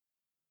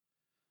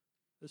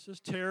This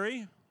is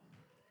Terri.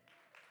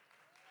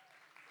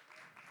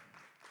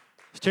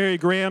 Terri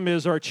Graham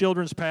is our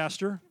children's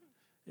pastor,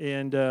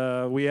 and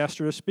we asked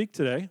her to speak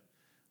today.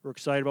 We're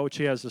excited about what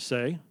she has to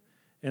say.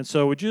 And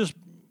so would you just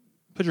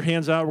put your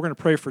hands out? We're going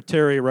to pray for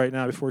Terri right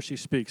now before she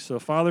speaks. So,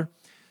 Father,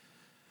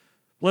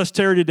 bless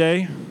Terri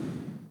today,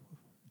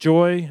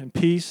 joy and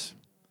peace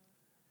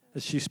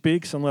as she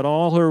speaks, and let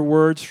all her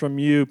words from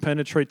you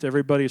penetrate to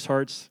everybody's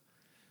hearts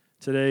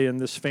today in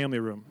this family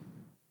room.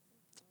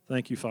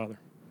 Thank you, Father.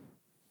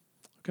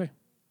 Okay.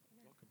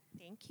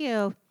 Thank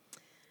you.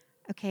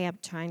 Okay, I'm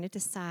trying to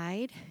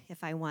decide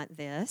if I want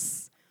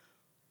this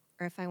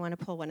or if I want to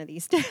pull one of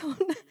these down.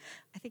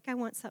 I think I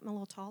want something a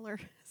little taller.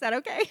 Is that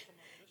okay?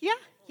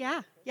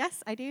 Yeah.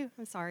 Yes, I do.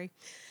 I'm sorry.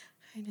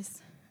 I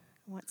just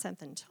want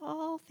something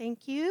tall.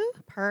 Thank you.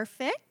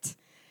 Perfect.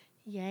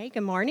 Yay.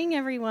 Good morning,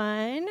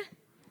 everyone.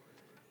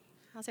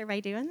 How's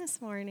everybody doing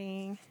this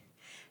morning?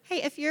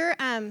 Hey, if you're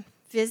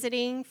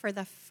visiting for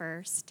the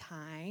first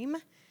time,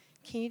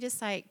 can you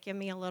just give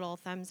me a little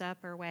thumbs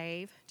up or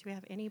wave? Do we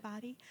have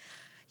anybody?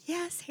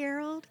 Yes,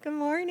 Harold. Good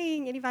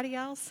morning. Anybody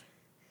else?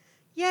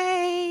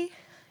 Yay.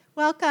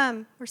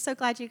 Welcome. We're so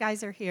glad you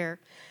guys are here.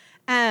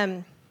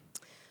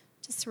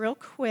 Just real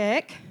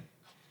quick,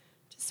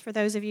 just for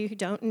those of you who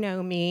don't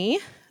know me,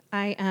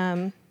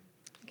 I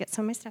get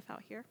some of my stuff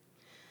out here.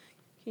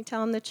 Can you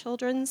tell I'm the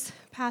children's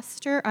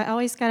pastor? I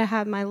always got to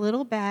have my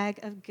little bag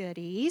of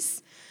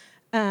goodies.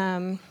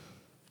 But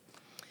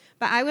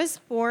I was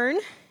born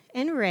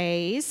and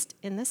raised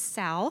in the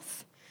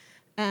South,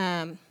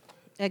 a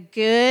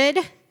good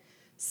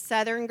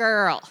Southern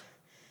girl,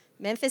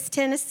 Memphis,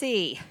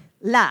 Tennessee.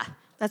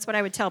 That's what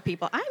I would tell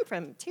people. I'm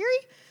from Terri,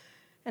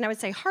 and I would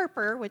say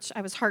Harper, which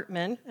I was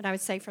Hartman, and I would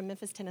say from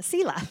Memphis,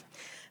 Tennessee.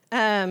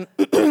 And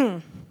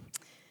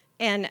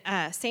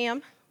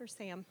Sam, where's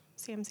Sam?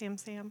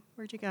 Sam,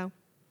 where'd you go?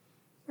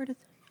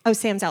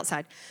 Sam's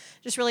outside.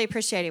 Just really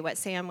appreciated what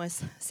Sam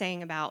was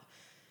saying about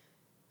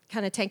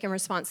kind of taking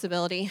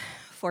responsibility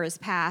for his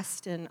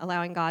past and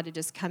allowing God to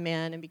just come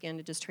in and begin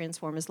to just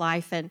transform his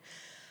life. And,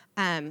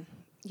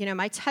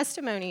 my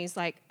testimony is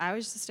I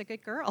was just a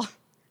good girl.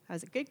 I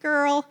was a good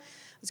girl.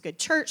 I was a good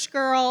church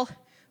girl.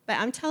 But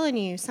I'm telling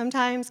you,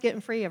 sometimes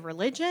getting free of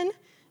religion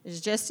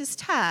is just as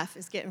tough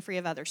as getting free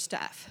of other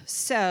stuff.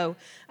 So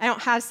I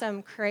don't have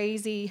some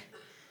crazy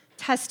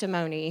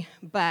testimony,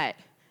 but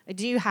I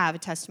do have a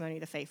testimony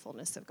of the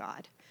faithfulness of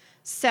God.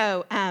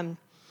 So,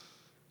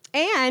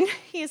 and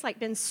he has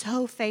been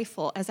so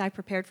faithful as I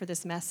prepared for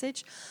this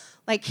message.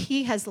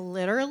 He has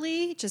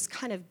literally just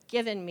kind of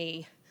given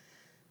me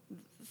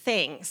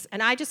things,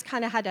 and I just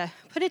kind of had to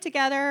put it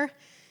together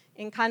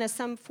in kind of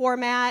some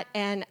format,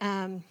 and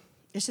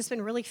it's just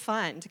been really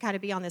fun to kind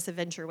of be on this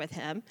adventure with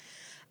him.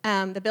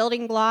 The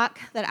building block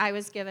that I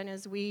was given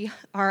is we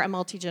are a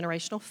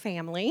multi-generational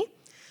family,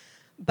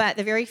 but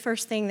the very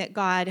first thing that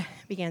God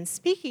began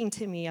speaking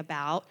to me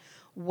about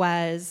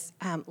was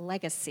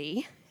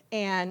legacy,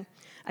 and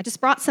I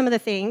just brought some of the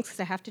things because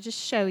I have to just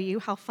show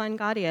you how fun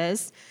God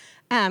is.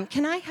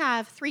 Can I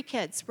have 3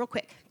 kids, real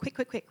quick,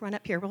 run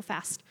up here real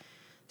fast.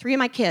 3 of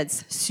my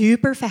kids,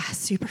 super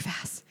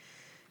fast.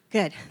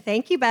 Good,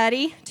 thank you,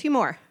 buddy. 2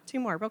 more,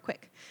 real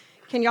quick.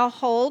 Can y'all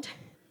hold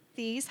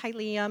these? Hi,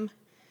 Liam.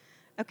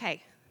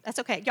 Okay, that's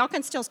okay. Y'all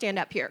can still stand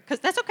up here, because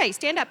that's okay,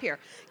 stand up here.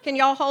 Can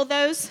y'all hold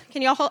those?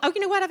 Oh,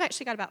 you know what? I've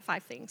actually got about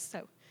 5 things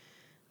so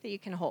that you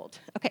can hold.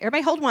 Okay,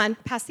 everybody hold one.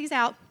 Pass these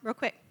out real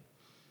quick.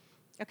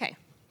 Okay.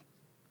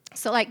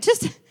 So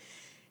just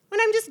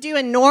when I'm just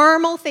doing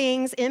normal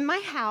things in my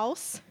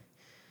house,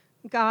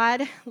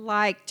 God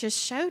just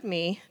showed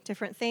me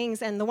different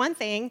things. And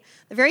the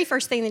very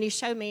first thing that he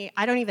showed me,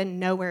 I don't even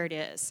know where it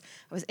is.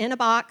 I was in a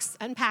box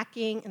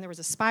unpacking, and there was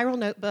a spiral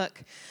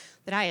notebook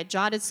that I had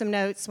jotted some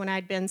notes when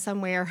I'd been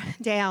somewhere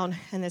down,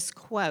 and this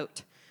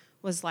quote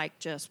was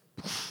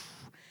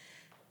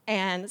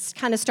and it's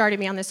kind of started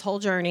me on this whole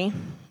journey.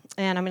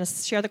 And I'm going to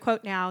share the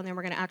quote now, and then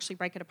we're going to actually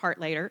break it apart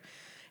later.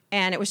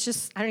 And it was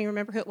just, I don't even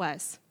remember who it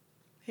was,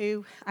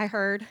 who I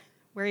heard,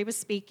 where he was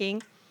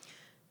speaking.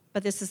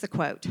 But this is the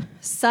quote.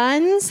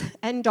 Sons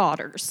and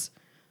daughters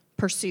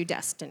pursue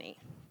destiny.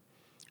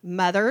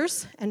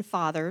 Mothers and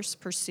fathers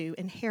pursue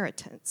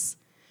inheritance.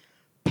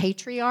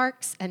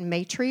 Patriarchs and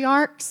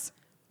matriarchs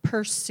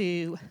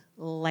pursue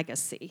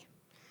legacy.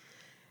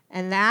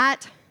 And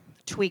that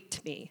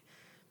tweaked me.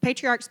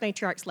 Patriarchs,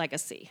 matriarchs,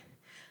 legacy.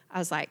 I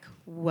was like,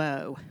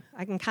 whoa,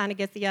 I can kind of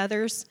get the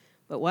others,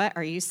 but what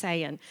are you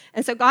saying?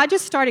 And so God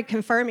just started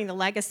confirming the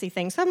legacy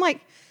thing. So I'm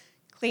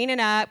cleaning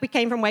up. We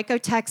came from Waco,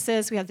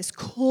 Texas. We have this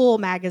cool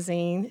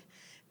magazine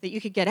that you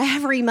could get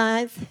every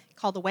month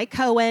called The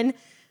Wacoan.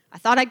 I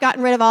thought I'd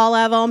gotten rid of all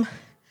of them.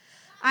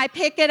 I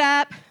pick it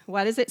up.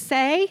 What does it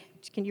say?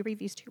 Can you read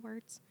these 2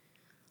 words?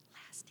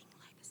 Lasting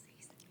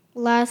legacies.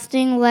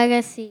 Lasting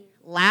legacy.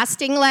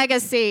 Lasting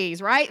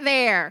legacies, right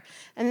there.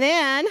 And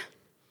then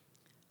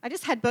I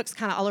just had books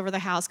kind of all over the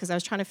house because I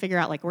was trying to figure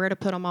out where to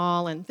put them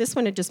all. And this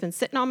one had just been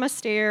sitting on my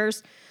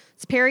stairs.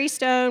 It's Perry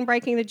Stone,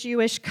 Breaking the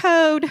Jewish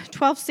Code,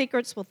 12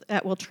 Secrets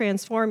that will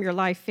transform your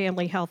life,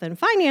 family, health, and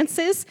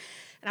finances.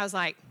 And I was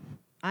like,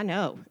 I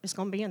know it's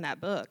going to be in that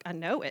book. I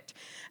know it.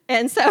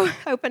 And so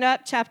open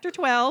up chapter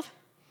 12.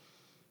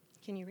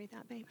 Can you read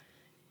that, babe?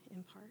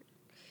 In part.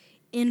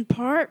 In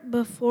part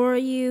before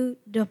you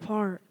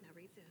depart. Now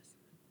read this.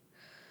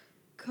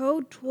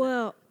 Code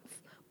 12.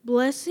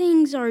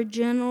 Blessings are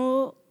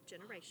generational.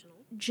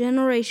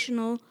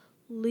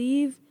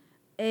 Leave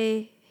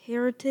a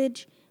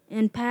heritage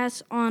and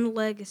pass on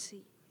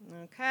legacy.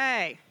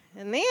 Okay.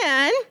 And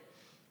then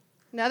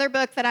another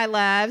book that I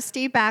love,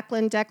 Steve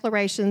Backlund,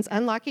 Declarations,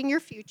 Unlocking Your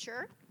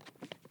Future.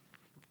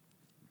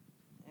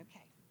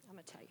 Okay, I'm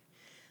going to tell you.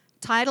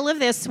 Title of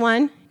this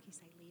one, you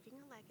say Leaving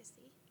a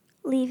Legacy.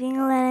 Leaving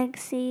a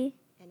legacy.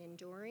 An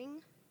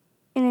enduring.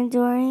 An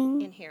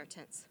enduring.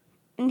 Inheritance.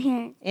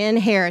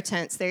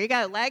 Inheritance. There you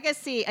go.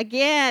 Legacy,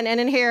 again, and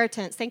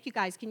inheritance. Thank you,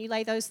 guys. Can you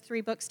lay those 3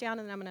 books down?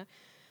 And then I'm going to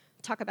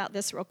talk about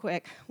this real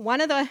quick.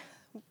 One of the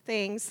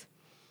things,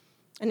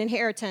 an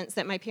inheritance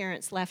that my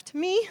parents left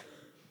me,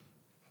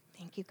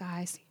 thank you,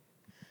 guys,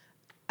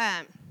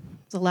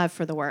 the love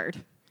for the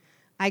Word.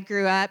 I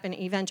grew up in an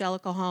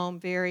evangelical home,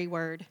 very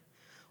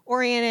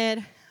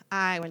Word-oriented.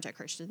 I went to a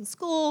Christian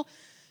school,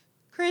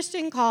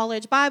 Christian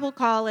college, Bible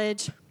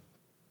college.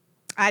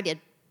 I did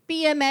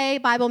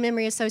BMA, Bible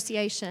Memory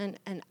Association,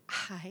 and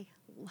I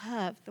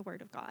love the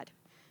Word of God.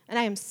 And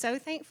I am so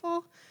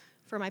thankful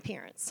for my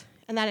parents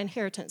and that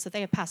inheritance that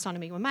they have passed on to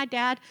me. When my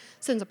dad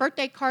sends a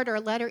birthday card or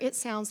a letter, it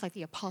sounds like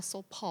the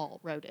Apostle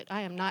Paul wrote it.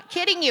 I am not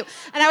kidding you.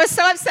 And I was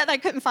so upset that I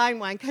couldn't find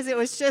one because it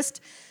was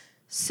just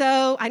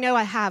so, I know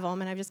I have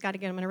them, and I've just got to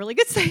get them in a really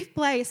good, safe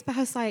place. But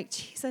I was like,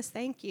 Jesus,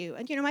 thank you.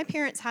 And, my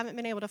parents haven't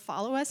been able to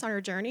follow us on our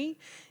journey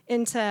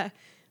into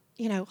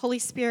Holy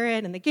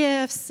Spirit and the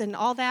gifts and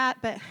all that.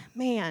 But,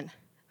 man,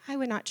 I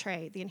would not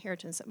trade the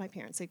inheritance that my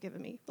parents have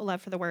given me, the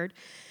love for the Word.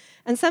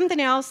 And something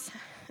else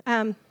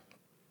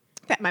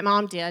that my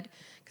mom did,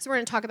 because we're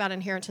going to talk about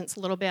inheritance a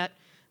little bit.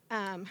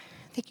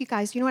 Thank you,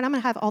 guys. You know what? I'm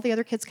going to have all the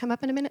other kids come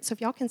up in a minute, so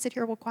if y'all can sit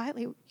here real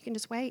quietly, you can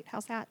just wait.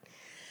 How's that?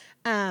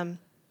 My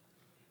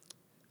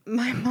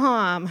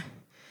mom,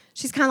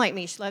 she's kind of like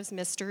me. She loves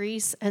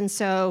mysteries, and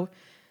so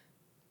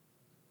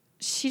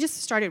she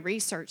just started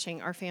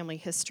researching our family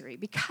history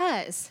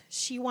because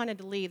she wanted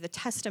to leave the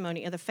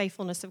testimony of the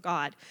faithfulness of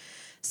God.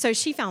 So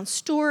she found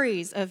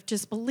stories of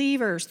just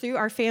believers through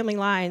our family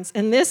lines.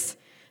 And this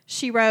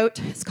she wrote,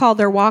 it's called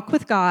Their Walk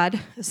with God,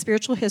 A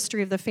Spiritual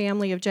History of the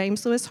Family of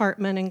James Lewis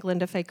Hartman and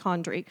Glenda Faye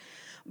Condry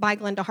by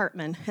Glenda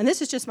Hartman. And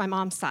this is just my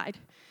mom's side.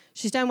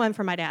 She's done one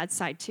for my dad's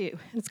side too.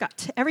 And it's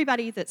got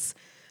everybody that's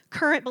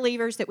current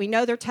believers that we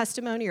know their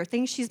testimony or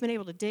things she's been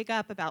able to dig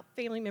up about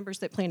family members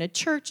that planted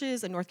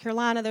churches in North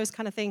Carolina, those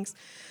kind of things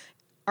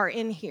are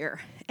in here.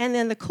 And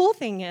then the cool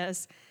thing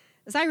is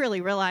I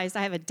really realized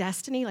I have a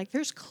destiny. Like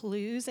there's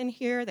clues in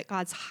here that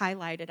God's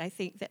highlighted, I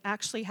think, that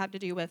actually have to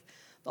do with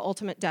the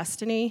ultimate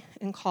destiny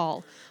and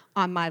call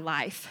on my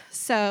life.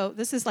 So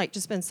this has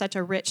just been such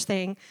a rich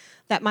thing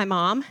that my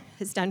mom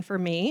has done for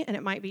me, and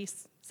it might be,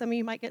 some of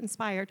you might get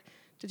inspired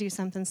to do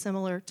something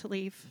similar to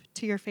leave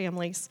to your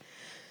families.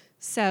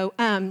 So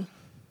back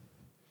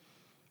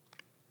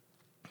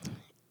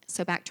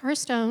to our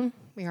stone.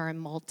 We are a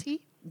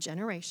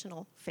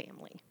multi-generational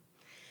family.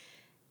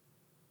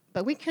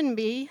 But we couldn't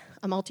be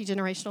a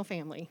multi-generational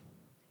family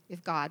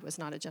if God was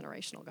not a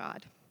generational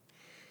God.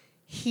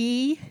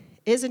 He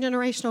is a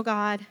generational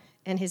God,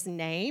 and his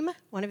name,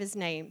 one of his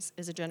names,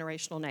 is a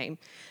generational name.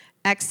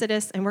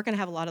 Exodus, and we're going to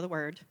have a lot of the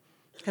Word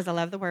because I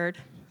love the Word.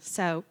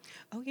 So,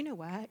 you know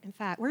what? In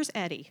fact, where's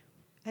Eddie?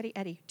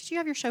 Eddie, did you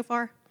have your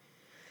shofar?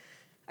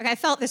 Okay, I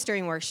felt this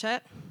during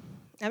worship.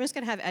 I'm just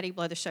going to have Eddie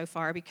blow the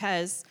shofar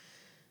because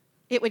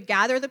it would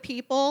gather the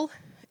people,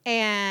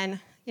 and,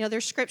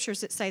 there's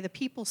scriptures that say the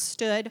people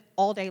stood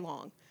all day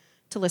long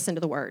to listen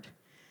to the Word.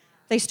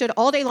 They stood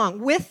all day long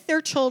with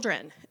their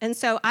children. And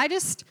so I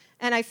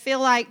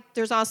feel like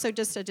there's also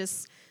just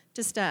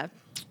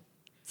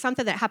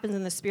something that happens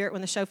in the Spirit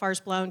when the shofar is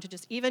blown to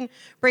just even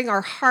bring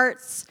our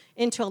hearts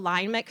into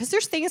alignment. Because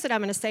there's things that I'm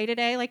going to say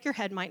today, like your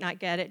head might not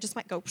get it, just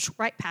might go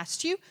right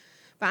past you.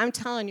 But I'm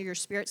telling you, your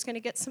spirit's going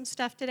to get some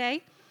stuff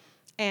today.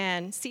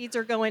 And seeds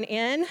are going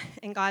in,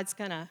 and God's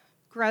going to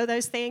grow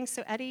those things.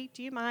 So, Eddie,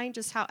 do you mind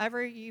just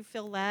however you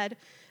feel led?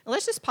 And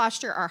let's just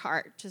posture our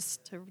heart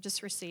just to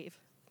receive.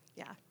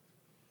 Yeah.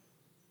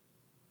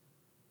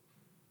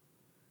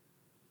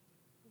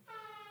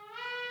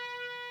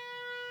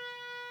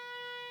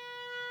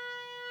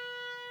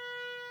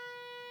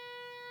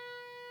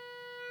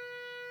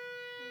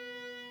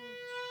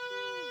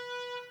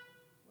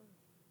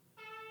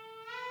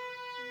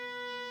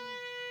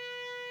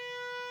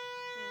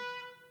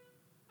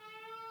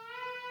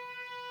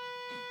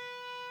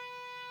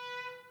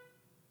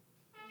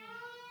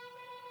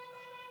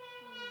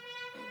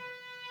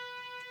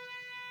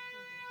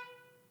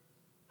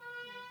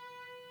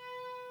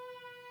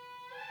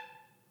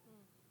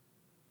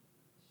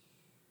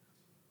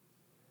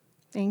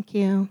 Thank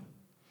you.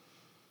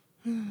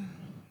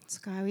 So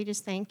God, we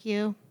just thank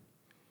you.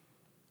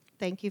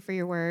 Thank you for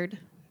your Word.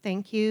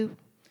 Thank you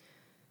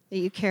that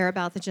you care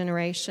about the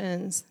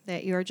generations,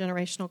 that you're a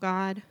generational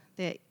God,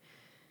 that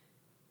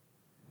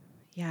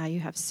Yeah, you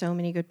have so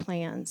many good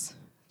plans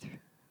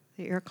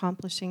that you're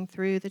accomplishing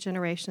through the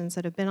generations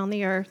that have been on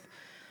the earth,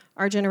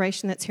 our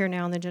generation that's here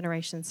now, and the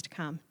generations to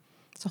come.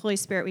 So, Holy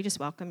Spirit, we just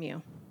welcome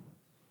you.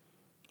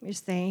 We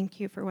just thank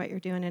you for what you're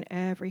doing in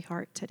every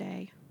heart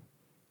today.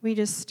 We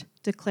just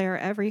declare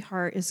every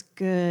heart is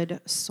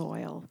good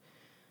soil.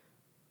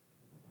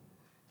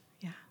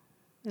 Yeah,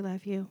 we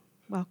love you.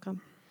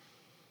 Welcome.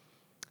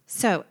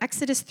 So,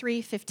 Exodus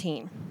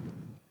 3:15.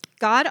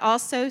 God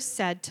also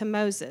said to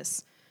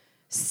Moses,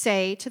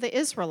 "Say to the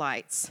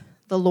Israelites,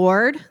 the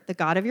Lord, the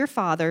God of your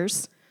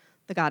fathers,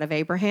 the God of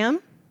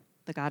Abraham,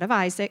 the God of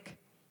Isaac,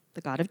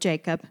 the God of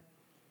Jacob,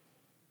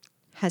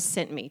 has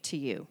sent me to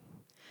you.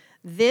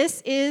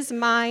 This is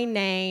my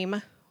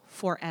name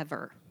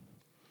forever,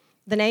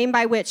 the name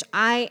by which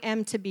I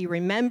am to be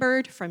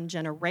remembered from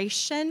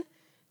generation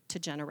to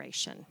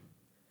generation."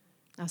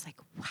 I was like,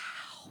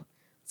 wow,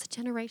 it's a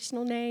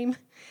generational name.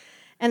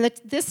 And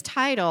this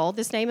title,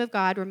 this name of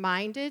God,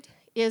 reminded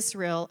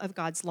Israel of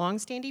God's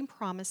longstanding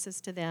promises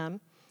to them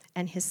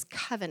and his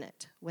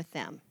covenant with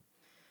them,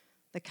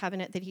 the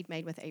covenant that he'd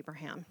made with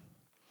Abraham.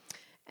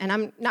 And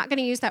I'm not going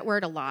to use that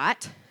word a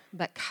lot,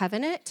 but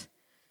covenant,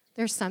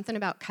 there's something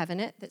about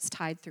covenant that's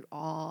tied through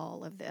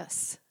all of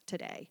this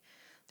today.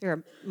 There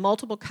are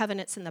multiple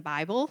covenants in the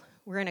Bible.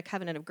 We're in a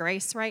covenant of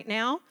grace right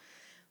now,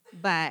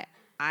 but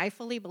I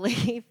fully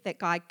believe that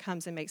God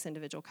comes and makes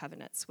individual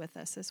covenants with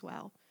us as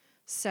well.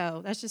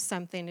 So that's just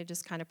something to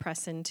just kind of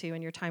press into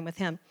in your time with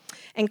him.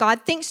 And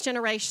God thinks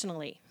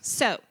generationally.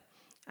 So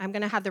I'm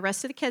going to have the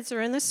rest of the kids that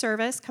are in the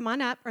service come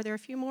on up. Are there a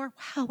few more?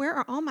 Wow, where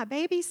are all my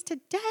babies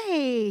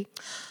today?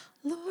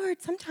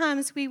 Lord,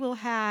 sometimes we will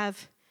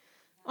have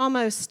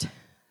almost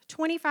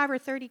 25 or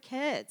 30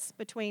 kids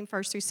between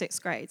first through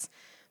sixth grades.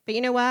 But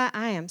you know what?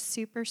 I am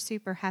super,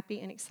 super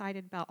happy and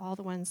excited about all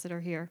the ones that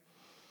are here.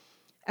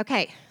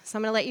 Okay, so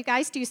I'm going to let you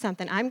guys do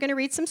something. I'm going to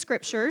read some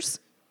scriptures,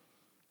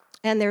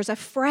 and there's a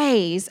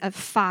phrase of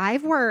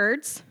 5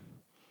 words,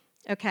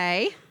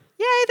 okay?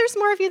 Yay, there's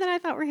more of you than I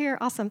thought were here.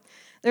 Awesome.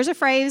 There's a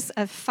phrase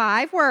of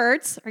 5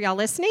 words. Are y'all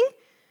listening?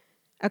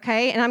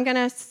 Okay, and I'm going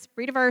to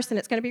read a verse, and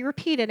it's going to be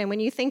repeated, and when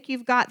you think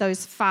you've got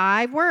those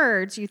 5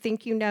 words, you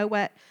think you know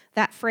what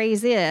that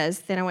phrase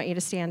is, then I want you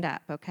to stand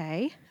up,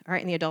 okay? All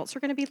right, and the adults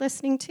are going to be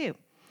listening too.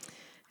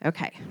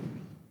 Okay.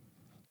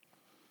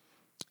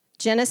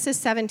 Genesis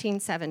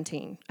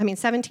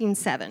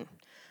 17:7.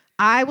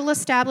 I will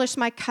establish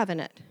my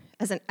covenant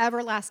as an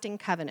everlasting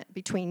covenant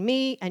between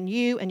me and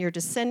you and your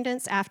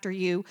descendants after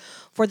you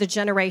for the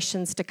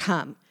generations to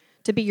come,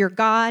 to be your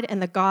God and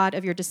the God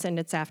of your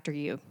descendants after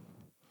you.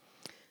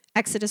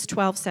 Exodus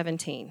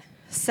 12:17.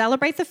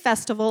 Celebrate the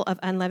festival of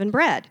unleavened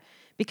bread,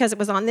 because it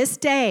was on this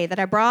day that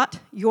I brought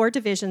your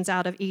divisions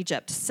out of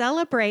Egypt.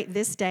 Celebrate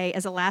this day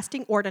as a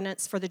lasting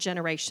ordinance for the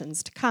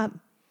generations to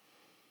come.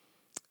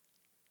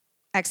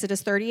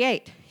 Exodus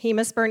 38, he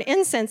must burn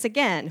incense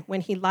again when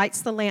he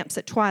lights the lamps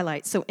at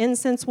twilight, so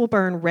incense will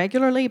burn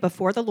regularly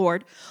before the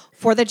Lord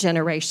for the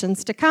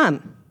generations to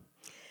come.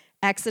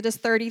 Exodus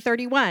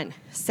 30:31,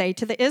 say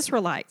to the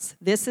Israelites,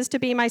 this is to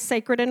be my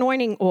sacred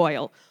anointing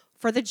oil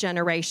for the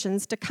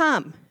generations to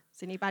come.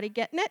 Is anybody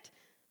getting it?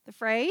 The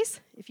phrase?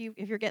 If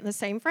you're getting the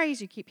same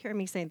phrase, you keep hearing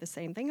me saying the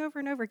same thing over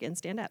and over again.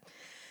 Stand up.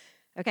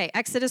 Okay,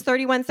 Exodus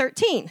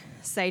 31:13.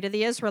 Say to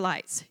the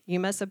Israelites, you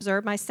must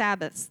observe my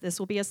Sabbaths. This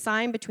will be a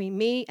sign between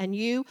me and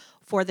you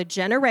for the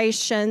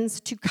generations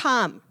to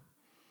come.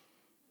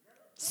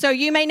 So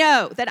you may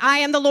know that I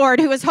am the Lord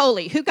who is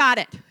holy. Who got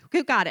it?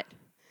 Who got it?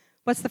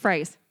 What's the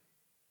phrase?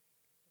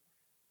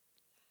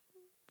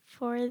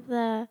 For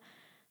the...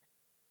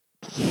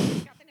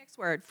 Got the next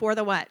word. For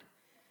the what?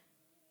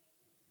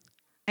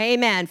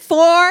 Amen.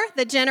 For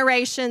the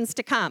generations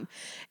to come.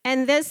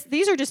 And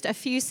these are just a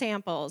few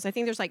samples. I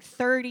think there's like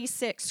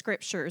 36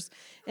 scriptures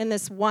in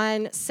this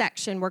one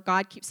section where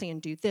God keeps saying,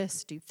 do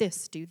this, do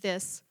this, do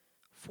this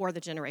for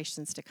the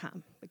generations to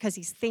come. Because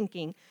he's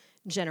thinking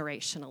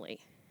generationally.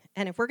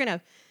 And if we're going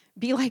to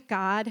be like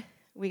God,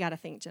 we got to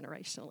think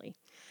generationally.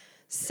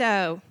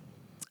 So,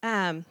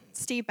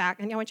 Steve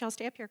and I want y'all to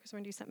stay up here because we're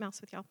going to do something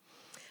else with y'all.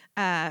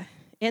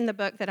 In the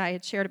book that I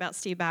had shared about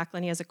Steve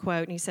Backlund, he has a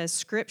quote, and he says,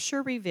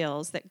 Scripture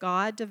reveals that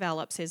God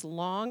develops his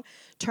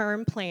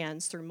long-term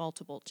plans through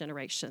multiple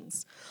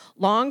generations.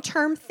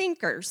 Long-term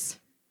thinkers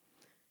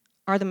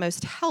are the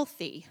most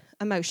healthy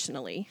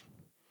emotionally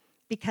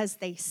because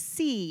they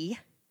see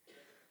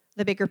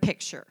the bigger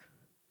picture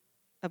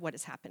of what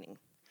is happening.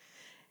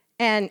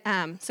 And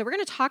so we're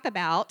going to talk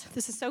about,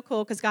 this is so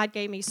cool because God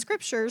gave me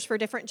scriptures for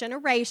different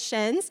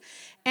generations,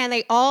 and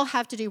they all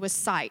have to do with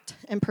sight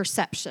and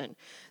perception.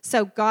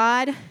 So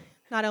God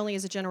not only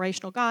is a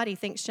generational God, he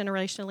thinks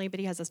generationally, but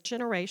he has a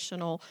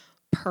generational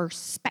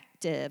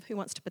perspective. Who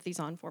wants to put these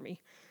on for me?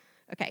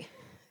 Okay,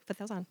 put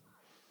those on.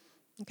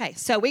 Okay,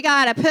 so we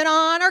got to put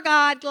on our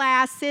God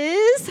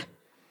glasses,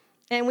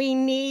 and we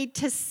need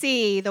to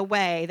see the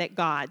way that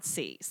God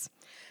sees.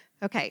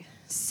 Okay,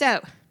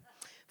 so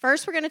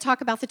first, we're going to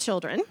talk about the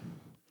children,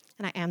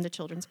 and I am the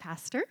children's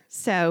pastor.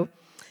 So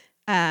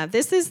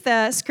This is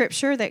the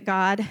scripture that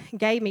God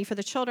gave me for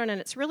the children, and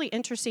it's really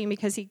interesting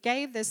because he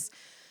gave this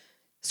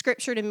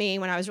scripture to me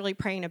when I was really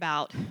praying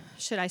about,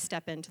 should I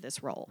step into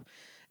this role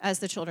as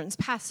the children's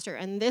pastor?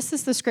 And this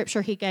is the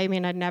scripture he gave me,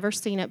 and I'd never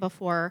seen it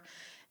before,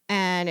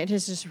 and it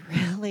has just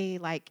really,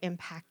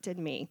 impacted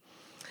me.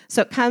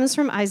 So it comes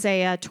from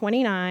Isaiah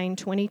 29,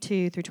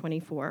 22 through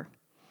 24.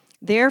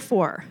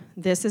 Therefore,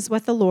 this is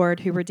what the Lord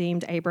who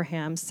redeemed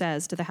Abraham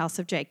says to the house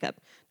of Jacob.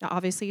 Now,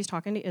 obviously, he's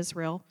talking to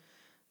Israel,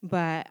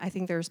 but I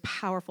think there's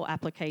powerful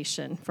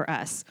application for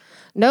us.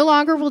 No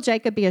longer will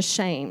Jacob be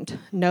ashamed.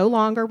 No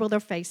longer will their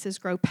faces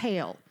grow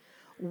pale.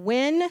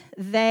 When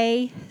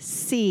they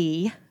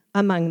see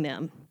among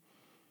them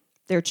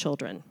their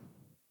children,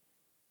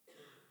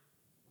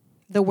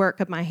 the work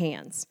of my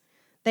hands,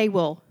 they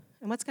will,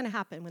 and what's going to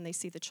happen when they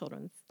see the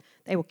children?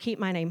 They will keep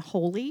my name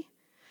holy.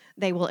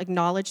 They will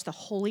acknowledge the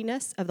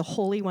holiness of the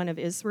Holy One of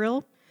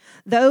Israel.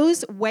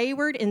 Those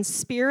wayward in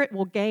spirit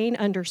will gain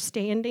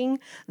understanding.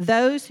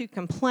 Those who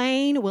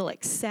complain will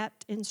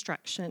accept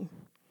instruction.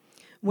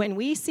 When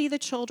we see the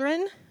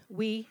children,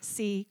 we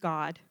see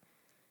God,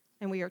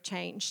 and we are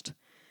changed.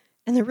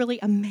 And the really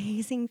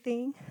amazing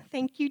thing,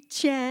 thank you,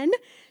 Jen.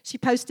 She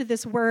posted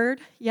this word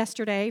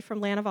yesterday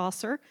from Lana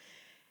Vosser,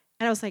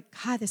 and I was like,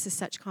 God, this is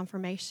such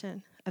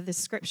confirmation of this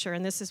scripture.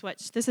 And this is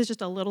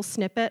just a little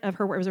snippet of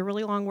her word. It was a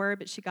really long word,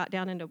 but she got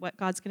down into what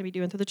God's going to be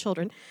doing through the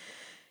children.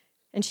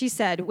 And she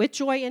said, with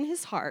joy in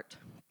his heart,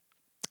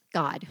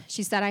 God,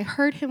 she said, I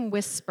heard him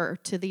whisper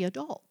to the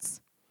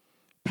adults,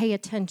 pay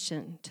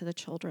attention to the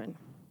children.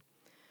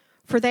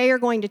 For they are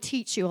going to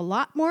teach you a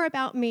lot more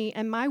about me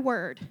and my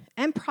word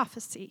and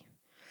prophecy,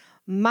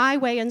 my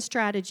way and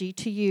strategy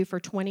to you for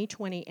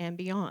 2020 and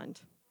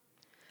beyond.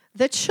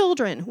 The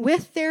children,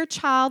 with their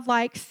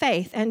childlike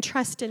faith and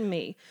trust in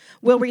me,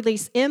 will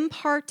release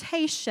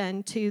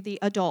impartation to the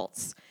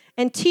adults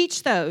and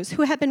teach those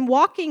who have been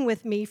walking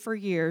with me for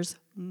years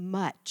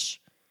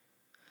much,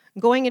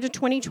 going into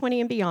 2020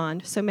 and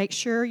beyond. So make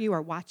sure you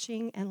are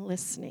watching and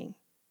listening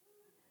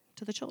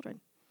to the children.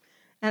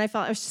 And I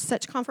felt it was just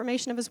such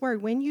confirmation of his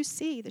word. When you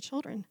see the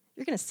children,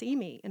 you're going to see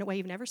me in a way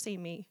you've never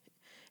seen me.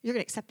 You're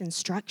going to accept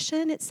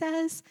instruction, it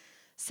says.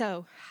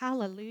 So,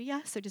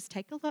 hallelujah. So just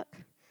take a look.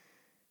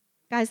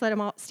 Guys, let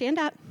them all stand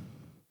up.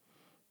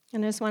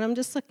 And I just want them to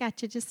just look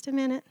at you just a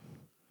minute.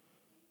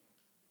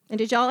 And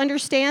did y'all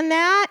understand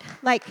that?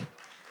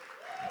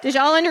 Did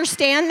y'all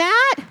understand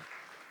that?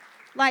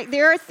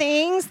 There are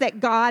things that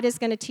God is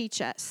going to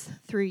teach us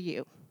through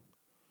you.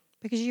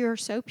 Because you are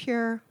so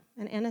pure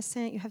and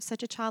innocent. You have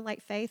such a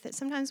childlike faith that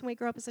sometimes when we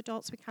grow up as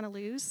adults, we kind of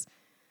lose.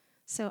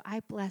 So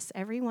I bless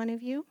every one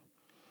of you.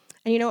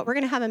 And you know what? We're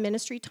going to have a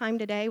ministry time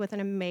today with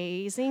an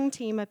amazing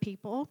team of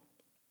people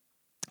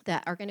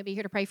that are going to be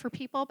here to pray for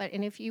people.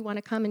 And if you want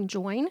to come and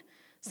join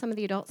some of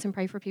the adults and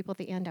pray for people at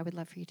the end, I would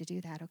love for you to do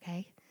that,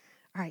 okay?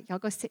 All right, y'all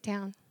go sit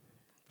down.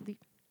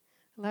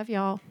 Love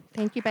y'all.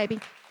 Thank you,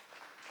 baby.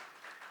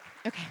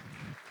 Okay.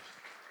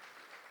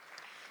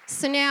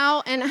 So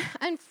now,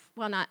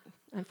 not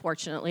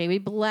unfortunately, we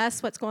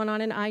bless what's going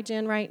on in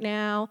iGen right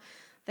now.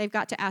 They've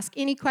got to ask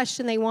any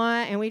question they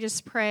want, and we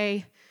just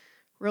pray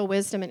real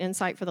wisdom and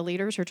insight for the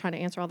leaders who are trying to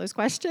answer all those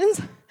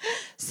questions.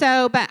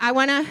 But I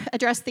want to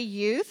address the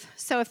youth.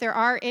 So if there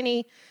are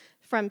any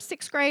from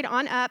 6th grade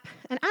on up,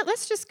 and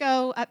let's just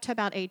go up to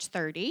about age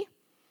 30.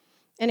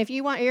 And if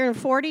you're in your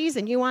 40s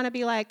and you want to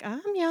be like,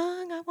 I'm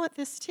young, I want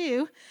this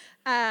too,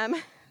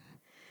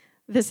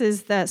 this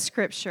is the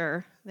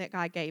scripture that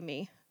God gave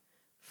me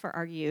for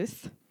our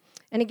youth.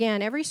 And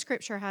again, every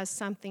scripture has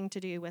something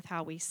to do with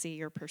how we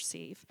see or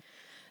perceive.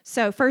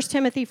 So 1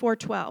 Timothy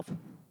 4:12.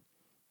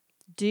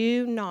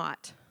 Do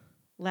not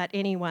let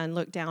anyone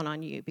look down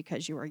on you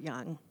because you are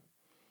young,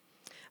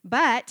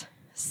 but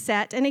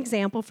set an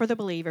example for the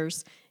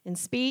believers in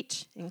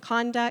speech, in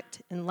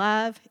conduct, in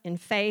love, in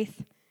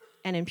faith,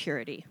 and in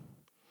purity.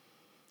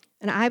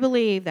 And I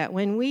believe that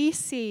when we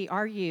see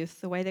our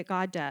youth the way that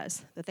God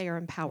does, that they are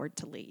empowered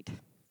to lead.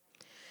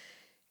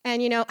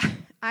 And,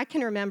 I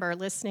can remember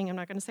listening. I'm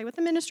not going to say what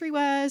the ministry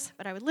was,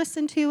 but I would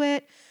listen to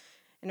it.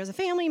 And it was a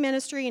family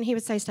ministry, and he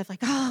would say stuff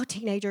like, oh,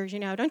 teenagers,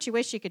 don't you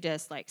wish you could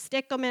just,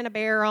 stick them in a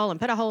barrel and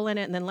put a hole in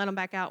it and then let them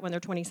back out when they're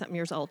 20-something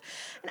years old?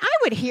 And I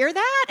would hear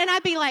that, and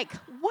I'd be like,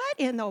 what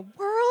in the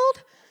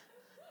world?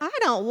 I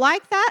don't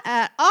like that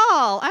at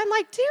all. I'm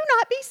like, do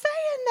not be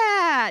saying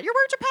that. Your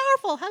words are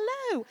powerful.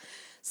 Hello.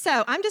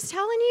 So I'm just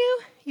telling you,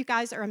 you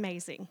guys are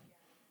amazing.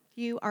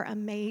 You are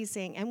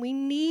amazing, and we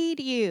need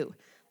you.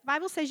 The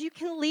Bible says you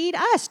can lead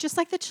us just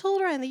like the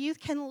children, the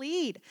youth can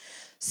lead.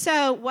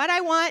 So what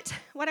I want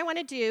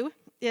to do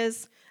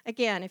is,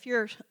 again, if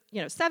you're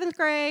 7th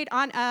grade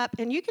on up,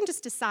 and you can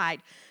just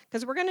decide,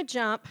 because we're going to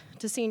jump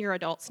to senior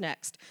adults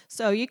next.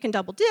 So you can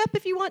double dip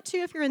if you want to,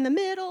 if you're in the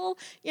middle.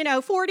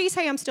 40s,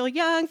 hey, I'm still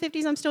young.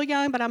 50s, I'm still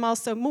young, but I'm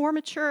also more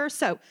mature.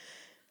 So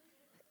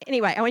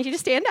anyway, I want you to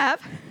stand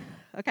up,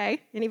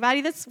 okay?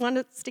 Anybody that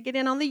wants to get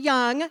in on the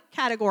young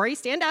category,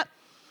 stand up.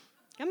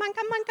 Come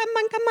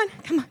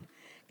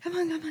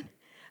on.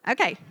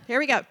 Okay, here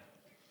we go.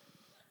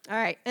 All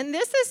right, and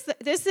this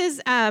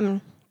is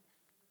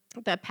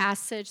the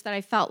passage that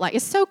I felt like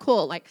it's so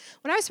cool. Like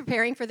when I was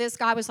preparing for this,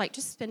 God was like,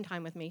 just spend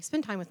time with me.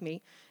 Spend time with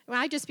me. And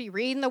I'd just be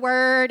reading the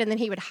word, and then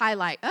he would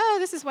highlight, oh,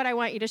 this is what I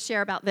want you to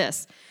share about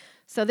this.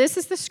 So this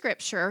is the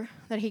scripture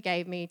that he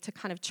gave me to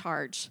kind of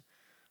charge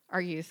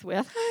our youth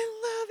with.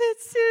 I love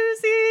it,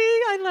 Susie.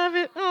 I love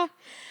it. Oh.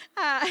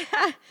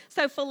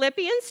 So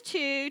Philippians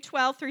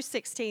 2:12 through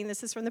 16,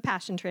 this is from the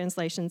Passion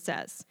Translation,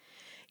 says,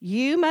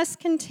 you must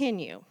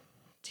continue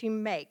to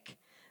make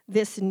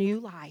this new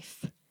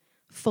life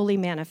fully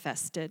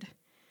manifested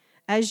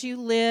as you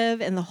live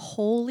in the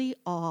holy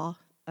awe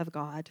of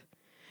God,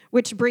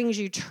 which brings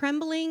you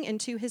trembling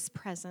into his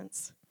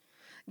presence.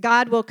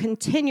 God will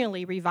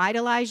continually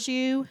revitalize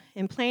you,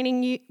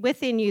 implanting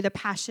within you the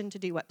passion to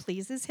do what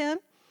pleases him.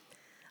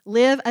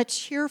 Live a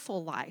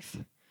cheerful life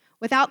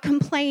without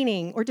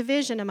complaining or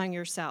division among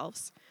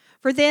yourselves,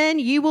 for then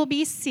you will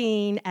be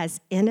seen as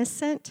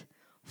innocent,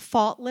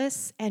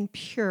 faultless, and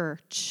pure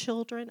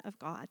children of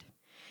God,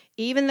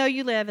 even though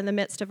you live in the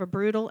midst of a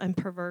brutal and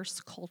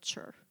perverse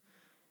culture.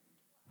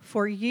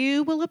 For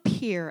you will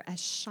appear as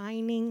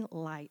shining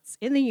lights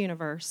in the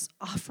universe,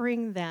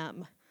 offering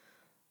them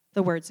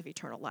the words of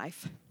eternal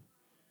life.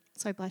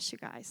 So I bless you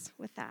guys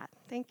with that.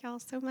 Thank y'all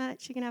so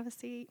much. You can have a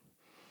seat.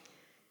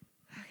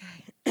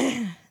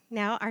 Okay.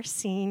 Now our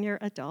senior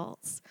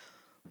adults.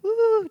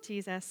 Woo,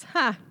 Jesus.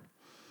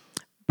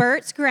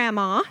 Bert's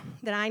grandma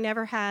that I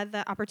never had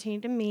the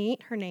opportunity to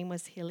meet, her name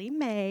was Hilly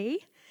Mae.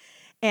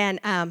 And,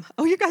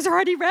 you guys are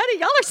already ready.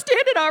 Y'all are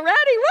standing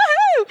already.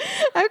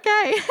 Woohoo!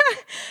 Okay.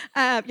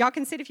 Y'all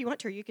can sit if you want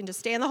to, or you can just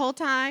stand the whole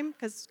time,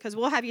 because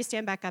we'll have you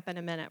stand back up in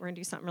a minute. We're going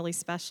to do something really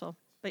special.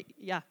 But,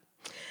 yeah.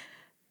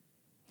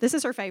 This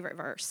is her favorite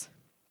verse.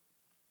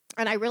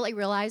 And I really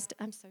realized,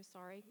 I'm so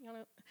sorry.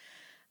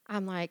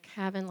 I'm like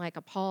having like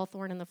a Paul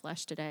thorn in the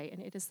flesh today,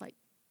 and it is like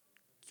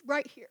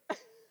right here.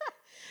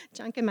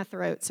 Junk in my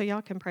throat, so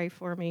y'all can pray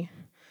for me.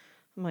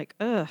 I'm like,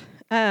 ugh.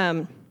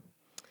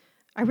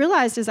 I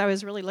realized as I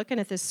was really looking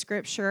at this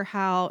scripture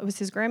how it was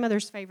his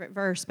grandmother's favorite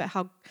verse, but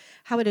how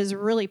it is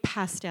really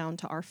passed down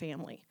to our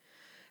family.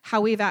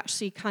 How we've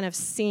actually kind of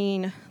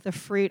seen the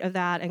fruit of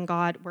that and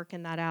God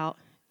working that out.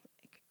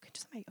 Could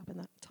somebody open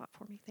that top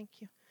for me?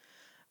 Thank you.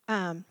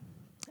 And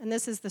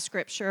this is the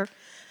scripture,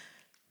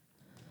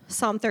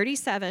 Psalm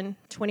 37,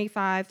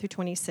 25 through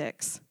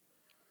 26.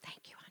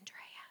 Thank you, Andrea.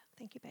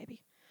 Thank you,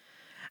 baby.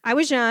 I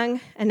was young,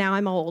 and now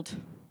I'm old.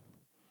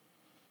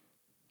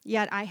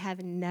 Yet I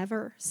have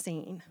never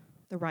seen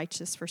the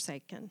righteous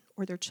forsaken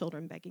or their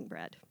children begging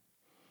bread.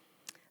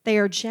 They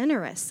are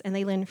generous and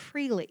they lend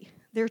freely.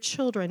 Their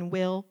children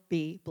will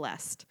be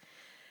blessed.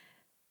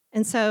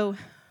 And so,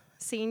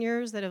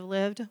 seniors that have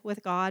lived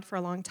with God for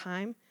a long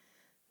time,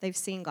 they've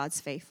seen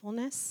God's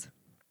faithfulness.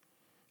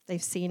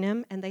 They've seen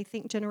him, and they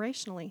think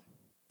generationally.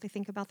 They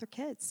think about their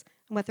kids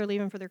and what they're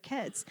leaving for their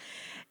kids.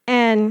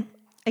 And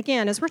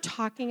again, as we're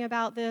talking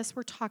about this,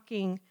 we're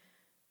talking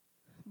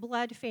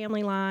blood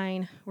family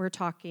line, we're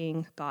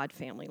talking God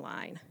family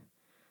line.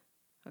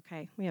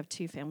 Okay, we have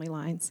two family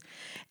lines.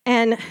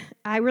 And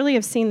I really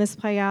have seen this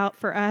play out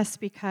for us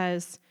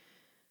because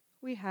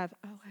we have,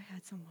 I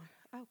had someone,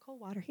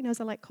 cold water. He knows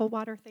I like cold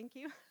water, thank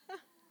you.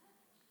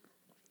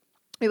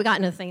 We got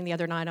into a thing the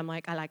other night, I'm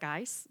like, I like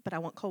ice, but I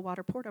want cold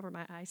water poured over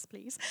my ice,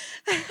 please.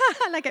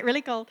 I like it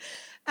really cold.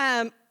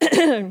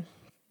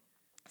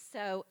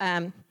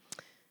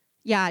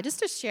 Just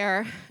to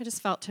share, I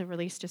just felt to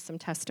release just some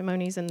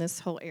testimonies in this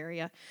whole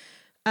area.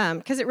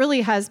 Because it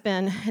really has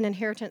been an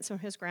inheritance from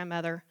his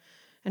grandmother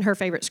and her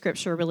favorite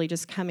scripture really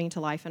just coming to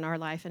life in our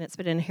life, and it's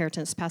been an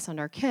inheritance passed on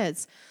to our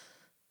kids.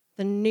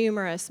 The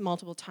numerous,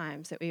 multiple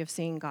times that we have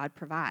seen God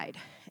provide.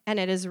 And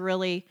it has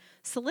really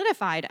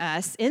solidified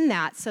us in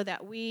that so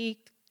that we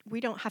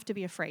don't have to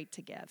be afraid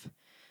to give.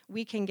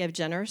 We can give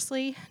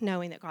generously,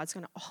 knowing that God's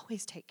going to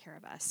always take care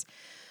of us.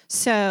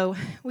 So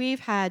we've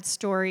had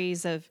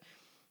stories of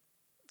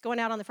going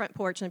out on the front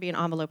porch and there'd be an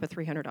envelope with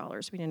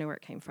 $300. We didn't know where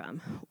it came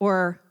from.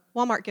 Or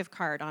Walmart gift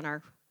card on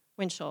our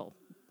windshield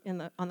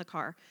on the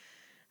car.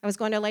 I was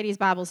going to a ladies'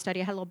 Bible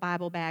study. I had a little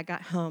Bible bag.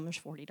 Got home. There's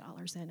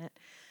 $40 in it.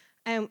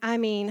 And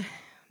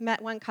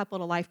met one couple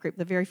at a life group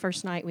the very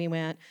first night we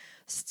went,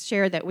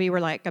 shared that we were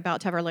like about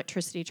to have our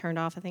electricity turned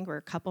off. I think we were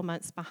a couple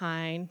months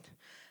behind.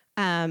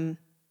 And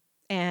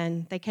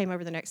they came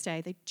over the next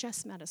day. They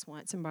just met us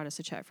once and brought us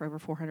a check for over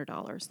 $400,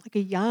 like a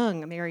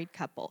young married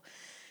couple.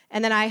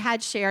 And then I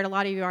had shared, a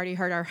lot of you already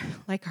heard our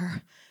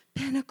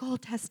pinnacle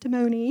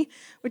testimony,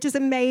 which is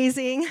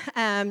amazing.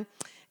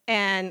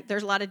 And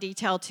there's a lot of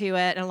detail to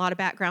it and a lot of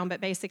background,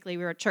 but basically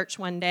we were at church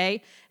one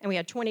day, and we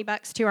had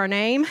 $20 to our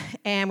name,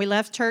 and we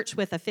left church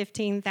with a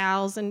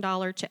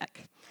 $15,000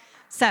 check.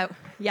 So,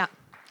 yeah.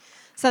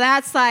 So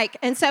that's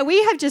and so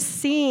we have just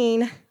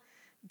seen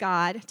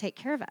God take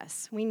care of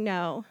us. We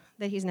know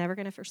that he's never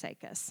going to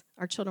forsake us.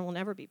 Our children will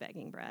never be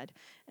begging bread.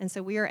 And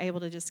so we are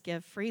able to just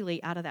give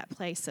freely out of that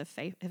place of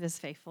faith, of his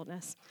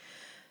faithfulness.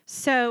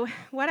 So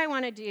what I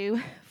want to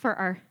do for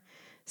our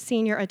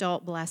senior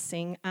adult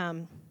blessing,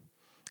 I'm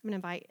going to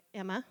invite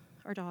Emma,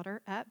 our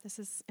daughter, up. This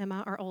is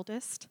Emma, our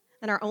oldest,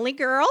 and our only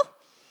girl.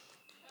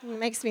 It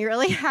makes me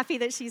really happy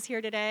that she's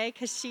here today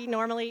because she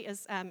normally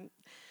is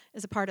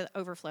a part of the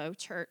Overflow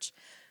Church.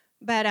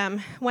 But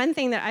one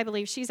thing that I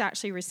believe she's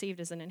actually received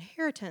as an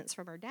inheritance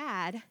from her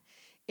dad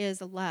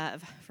is a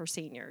love for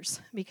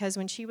seniors. Because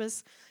when she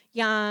was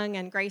young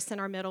and Grace in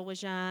our middle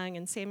was young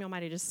and Samuel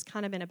might have just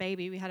kind of been a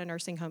baby, we had a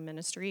nursing home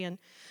ministry. And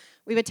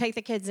we would take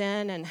the kids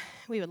in and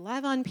we would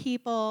love on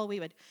people. We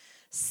would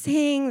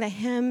sing the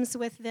hymns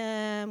with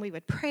them. We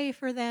would pray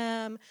for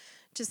them,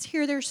 just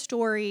hear their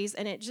stories.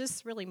 And it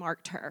just really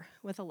marked her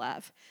with a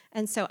love.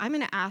 And so I'm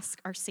going to ask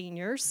our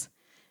seniors,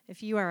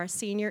 if you are a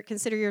senior,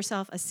 consider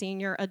yourself a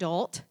senior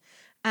adult.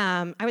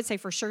 I would say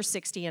for sure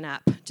 60 and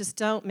up. Just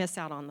don't miss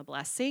out on the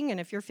blessing. And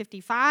if you're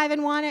 55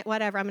 and want it,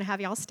 whatever, I'm going to have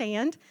y'all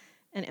stand,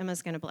 and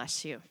Emma's going to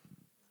bless you.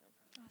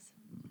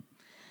 Awesome.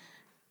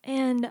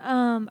 And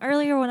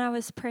earlier when I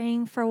was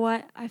praying for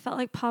what I felt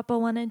like Papa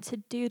wanted to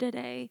do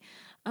today,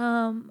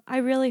 I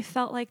really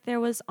felt like there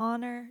was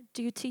honor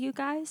due to you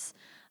guys.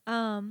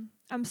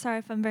 I'm sorry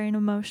if I'm very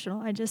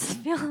emotional. I just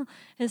feel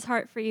his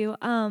heart for you.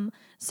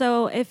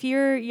 So if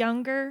you're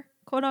younger,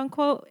 quote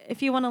unquote,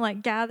 if you want to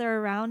like gather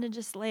around and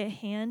just lay a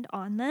hand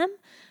on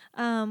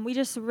them, we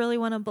just really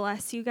want to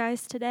bless you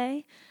guys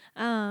today.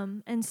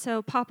 And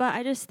so, Papa,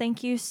 I just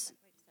thank you.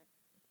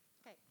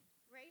 Okay,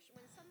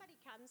 when somebody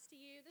comes to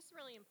you, this is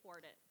really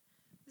important.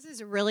 This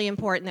is really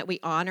important that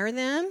we honor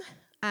them.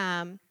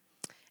 And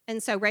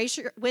so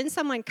when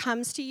someone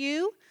comes to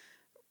you,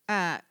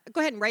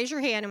 go ahead and raise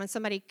your hand, and when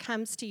somebody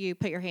comes to you,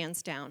 put your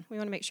hands down. We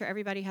want to make sure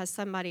everybody has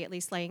somebody at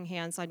least laying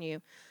hands on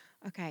you.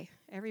 Okay,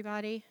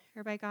 everybody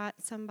got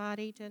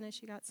somebody?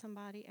 Dennis, you got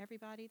somebody?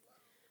 Everybody?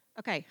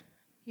 Okay,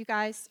 you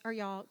guys,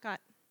 y'all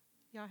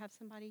have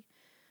somebody?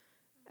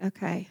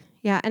 Okay,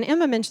 yeah, and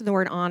Emma mentioned the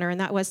word honor, and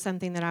that was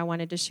something that I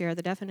wanted to share.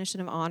 The definition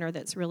of honor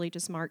that's really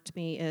just marked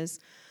me is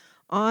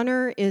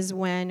honor is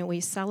when we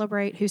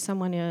celebrate who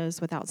someone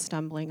is without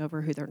stumbling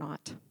over who they're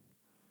not.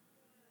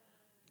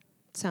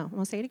 So I'm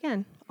going to say it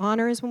again.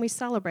 Honor is when we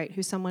celebrate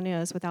who someone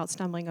is without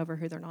stumbling over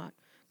who they're not.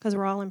 Because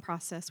we're all in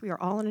process. We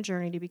are all on a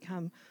journey to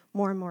become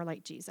more and more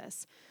like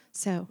Jesus.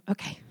 So,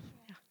 okay.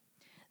 Yeah.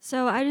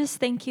 So I just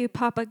thank you,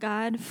 Papa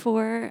God,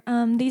 for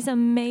these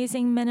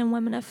amazing men and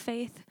women of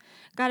faith.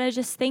 God, I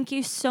just thank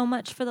you so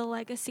much for the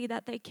legacy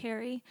that they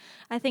carry.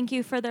 I thank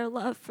you for their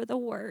love for the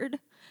word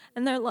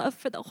and their love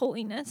for the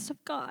holiness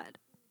of God.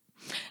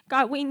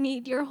 God, we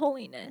need your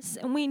holiness,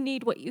 and we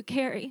need what you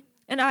carry.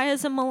 And I,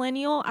 as a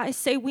millennial, I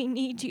say we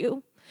need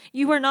you.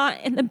 You are not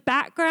in the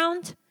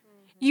background.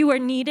 You are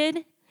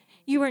needed.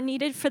 You are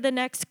needed for the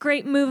next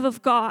great move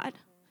of God.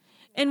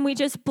 And we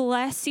just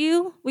bless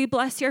you. We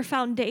bless your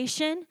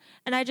foundation.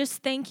 And I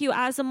just thank you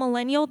as a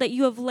millennial that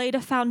you have laid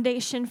a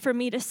foundation for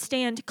me to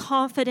stand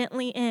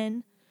confidently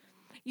in.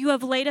 You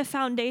have laid a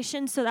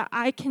foundation so that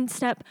I can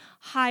step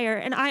higher.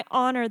 And I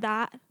honor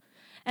that.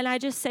 And I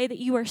just say that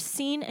you are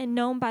seen and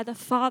known by the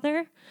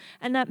Father,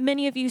 and that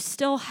many of you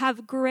still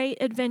have great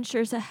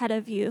adventures ahead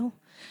of you.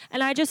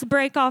 And I just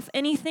break off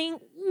any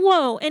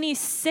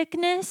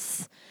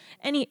sickness,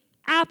 any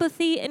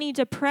apathy, any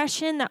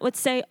depression that would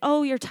say,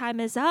 oh, your time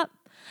is up.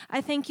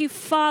 I thank you,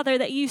 Father,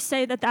 that you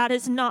say that that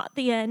is not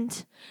the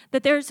end,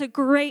 that there's a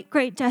great,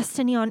 great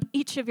destiny on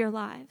each of your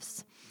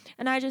lives.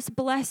 And I just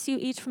bless you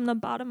each from the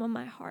bottom of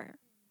my heart.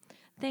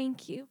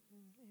 Thank you.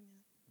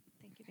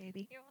 Thank you,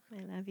 baby.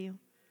 I love you.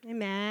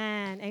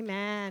 Amen.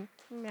 Amen.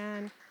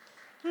 Amen.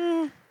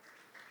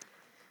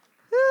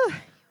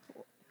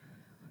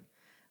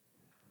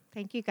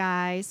 Thank you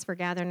guys for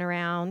gathering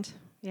around.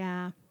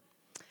 Yeah.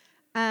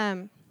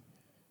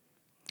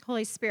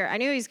 Holy Spirit, I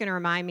knew he was going to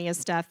remind me of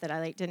stuff that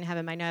I didn't have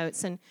in my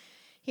notes, and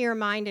he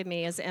reminded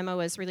me as Emma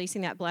was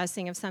releasing that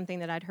blessing of something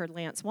that I'd heard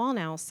Lance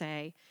Wallnow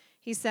say.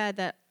 He said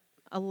that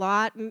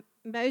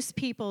most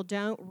people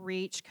don't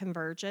reach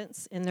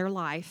convergence in their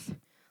life.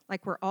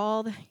 Like we're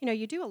all,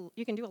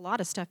 you can do a lot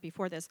of stuff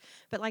before this,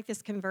 but like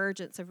this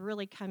convergence of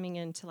really coming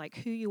into like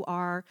who you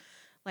are,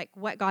 like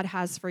what God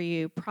has for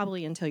you,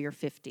 probably until your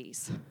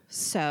 50s.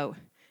 So,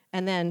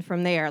 and then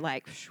from there,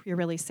 like you're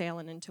really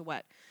sailing into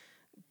what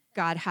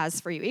God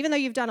has for you, even though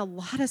you've done a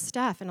lot of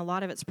stuff and a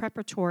lot of it's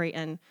preparatory.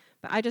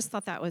 But I just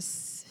thought that was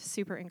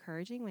super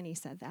encouraging when he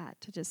said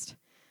that to just,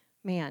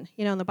 man,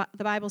 the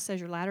Bible says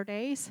your latter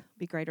days will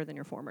be greater than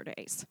your former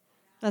days.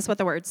 That's what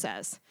the word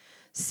says.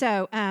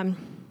 So,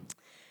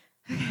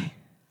 okay,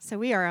 so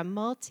we are a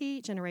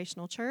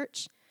multi-generational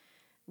church.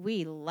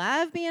 We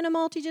love being a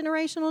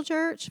multi-generational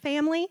church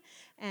family,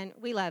 and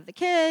we love the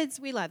kids,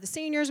 we love the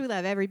seniors, we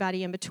love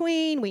everybody in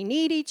between. We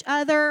need each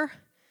other.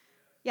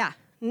 Yeah,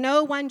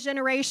 no one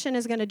generation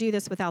is going to do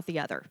this without the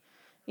other.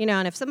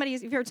 And if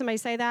you've heard somebody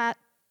say that,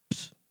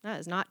 that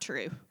is not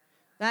true.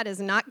 That is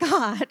not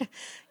God.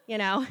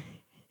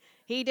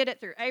 He did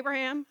it through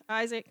Abraham,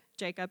 Isaac,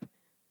 Jacob,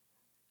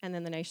 and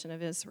then the nation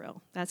of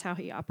Israel. That's how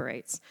he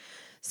operates.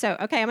 So,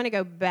 okay, I'm going to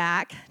go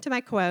back to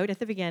my quote at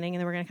the beginning, and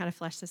then we're going to kind of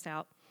flesh this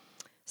out.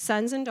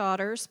 Sons and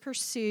daughters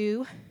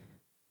pursue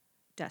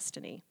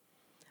destiny.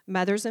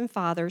 Mothers and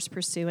fathers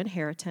pursue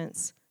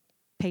inheritance.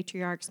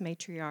 Patriarchs,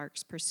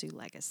 matriarchs pursue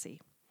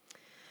legacy.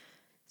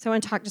 So I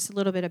want to talk just a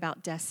little bit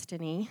about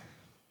destiny.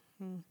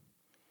 I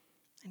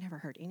never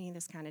heard any of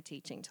this kind of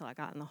teaching until I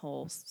got in the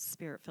whole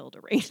spirit-filled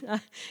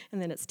arena. And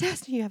then it's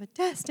destiny, you have a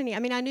destiny. I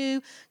mean, I knew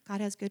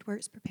God has good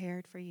works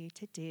prepared for you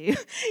to do,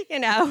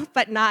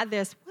 but not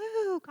this,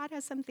 woo, God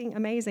has something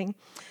amazing.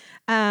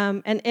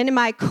 And in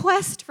my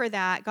quest for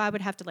that, God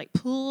would have to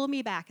pull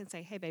me back and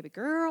say, hey, baby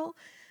girl,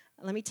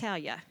 let me tell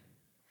you,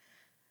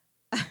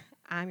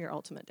 I'm your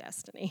ultimate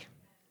destiny.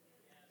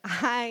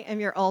 I am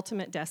your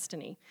ultimate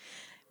destiny.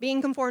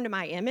 Being conformed to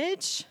my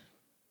image,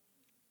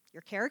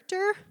 your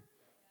character,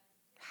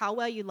 how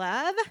well you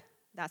love,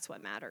 that's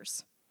what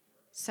matters.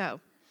 So,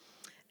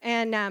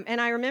 and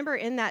I remember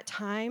in that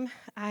time,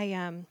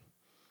 I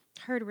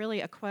heard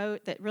really a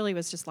quote that really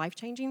was just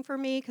life-changing for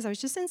me because I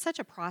was just in such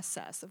a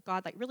process of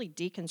God really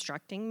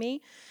deconstructing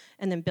me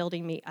and then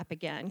building me up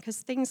again because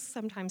things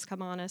sometimes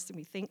come on us and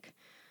we think,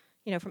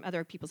 from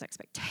other people's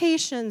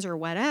expectations or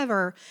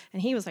whatever,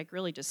 and he was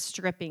really just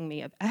stripping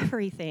me of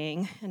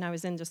everything, and I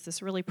was in just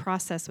this really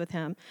process with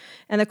him.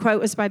 And the quote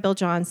was by Bill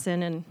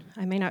Johnson, and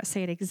I may not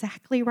say it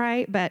exactly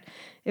right, but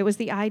it was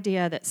the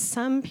idea that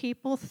some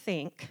people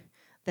think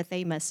that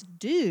they must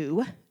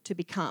do to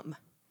become.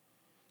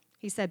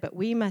 He said, but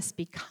we must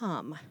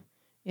become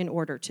in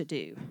order to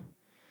do.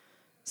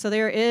 So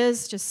there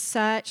is just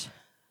such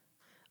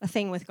a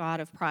thing with God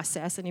of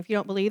process, and if you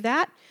don't believe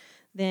that,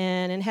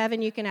 then in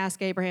heaven, you can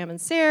ask Abraham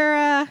and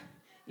Sarah,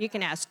 you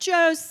can ask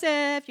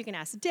Joseph, you can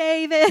ask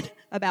David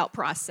about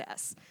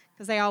process,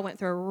 because they all went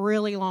through a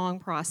really long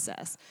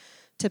process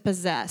to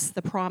possess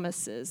the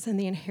promises and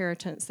the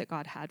inheritance that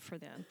God had for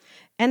them,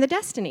 and the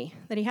destiny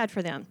that he had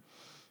for them.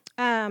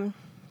 And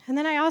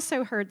then I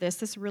also heard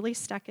this really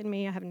stuck in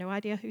me. I have no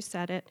idea who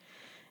said it,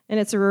 and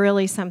it's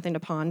really something to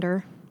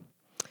ponder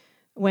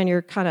when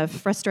you're kind of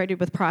frustrated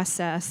with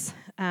process.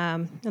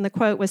 And the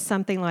quote was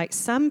something like,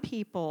 some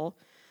people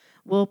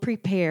will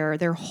prepare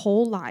their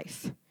whole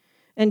life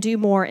and do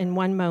more in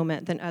one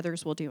moment than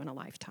others will do in a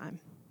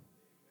lifetime.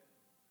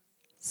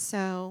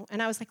 So,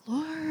 and I was like,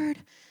 Lord,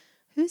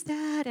 who's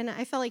that? And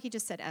I felt like he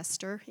just said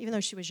Esther, even though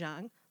she was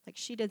young.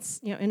 She did,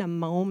 in a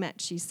moment,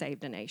 she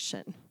saved a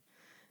nation,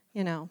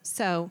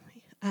 So,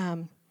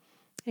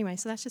 anyway,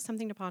 so that's just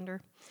something to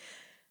ponder.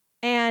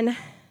 And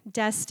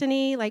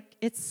destiny,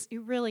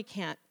 you really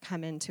can't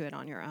come into it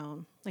on your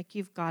own.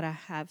 You've got to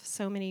have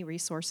so many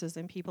resources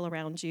and people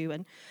around you,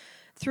 and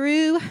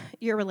through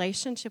your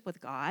relationship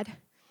with God,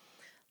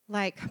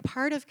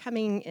 part of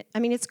coming,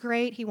 it's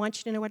great. He wants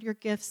you to know what your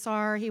gifts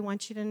are. He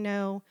wants you to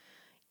know,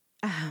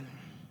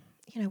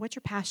 what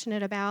you're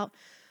passionate about.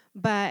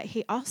 But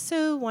he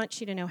also wants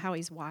you to know how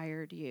he's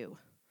wired you.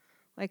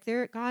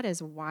 God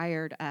has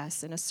wired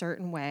us in a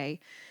certain way,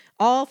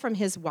 all from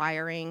his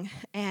wiring.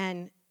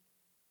 And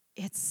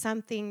it's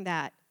something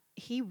that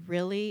he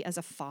really, as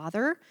a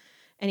father,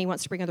 and he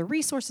wants to bring other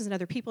resources and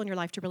other people in your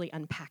life to really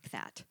unpack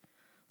that.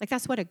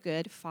 That's what a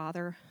good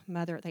father,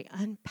 mother, they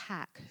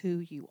unpack who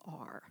you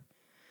are.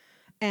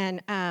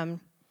 And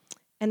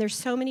there's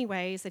so many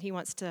ways that he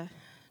wants to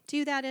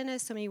do that in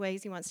us, so many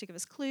ways he wants to give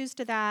us clues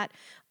to that.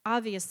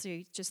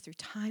 Obviously, just through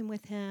time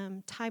with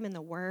him, time in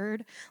the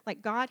Word.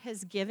 God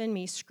has given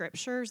me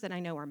scriptures that I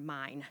know are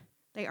mine.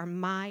 They are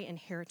my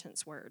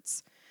inheritance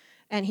words.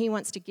 And he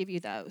wants to give you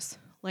those.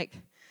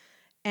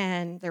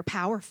 And they're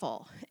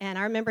powerful. And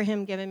I remember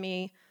him giving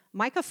me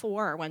Micah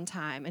 4 one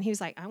time, and he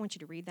was like, I want you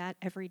to read that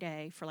every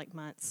day for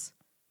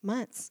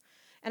months.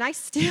 And I'm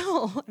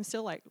still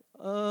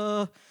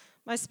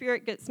my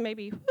spirit gets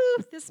maybe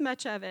this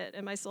much of it,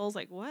 and my soul's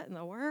like, what in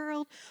the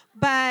world?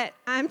 But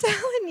I'm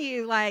telling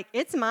you,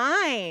 it's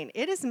mine.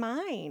 It is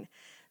mine.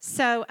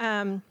 So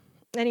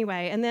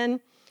anyway, and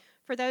then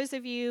for those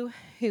of you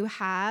who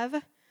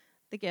have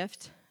the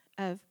gift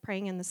of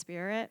praying in the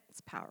Spirit,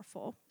 it's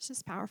powerful. It's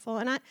just powerful.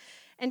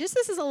 And just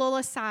this is a little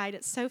aside.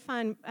 It's so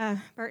fun.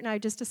 Bert and I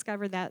just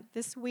discovered that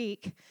this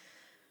week,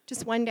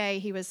 just one day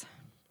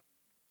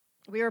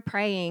we were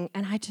praying,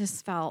 and I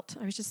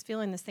was just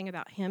feeling this thing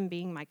about him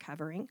being my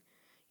covering,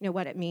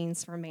 what it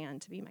means for a man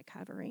to be my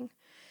covering.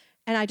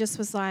 And I just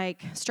was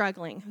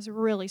struggling. I was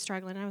really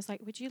struggling. And I was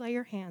like, would you lay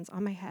your hands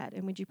on my head,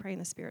 and would you pray in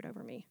the Spirit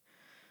over me?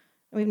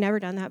 And we've never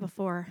done that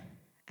before.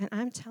 And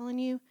I'm telling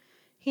you,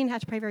 he didn't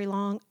have to pray very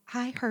long.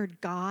 I heard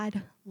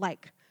God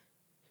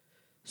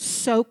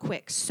so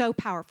quick, so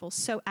powerful,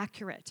 so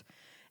accurate.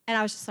 And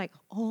I was just like,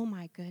 oh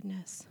my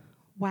goodness,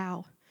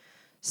 wow.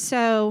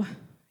 So,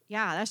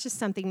 yeah, that's just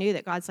something new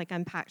that God's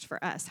unpacked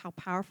for us, how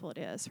powerful it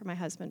is for my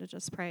husband to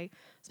just pray,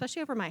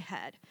 especially over my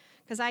head.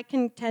 Because I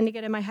can tend to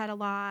get in my head a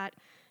lot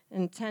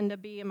and tend to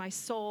be in my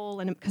soul,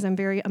 and because I'm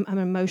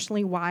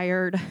emotionally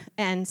wired.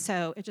 And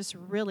so it just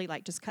really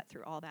just cut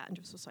through all that and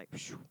just was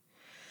phew.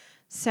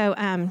 So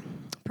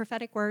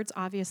prophetic words,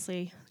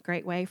 obviously, a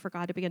great way for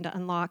God to begin to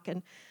unlock. And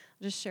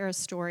I'll just share a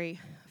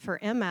story for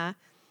Emma.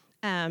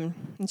 And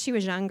she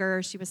was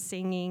younger. She was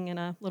singing in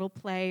a little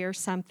play or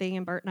something.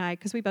 And Bert and I,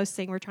 because we both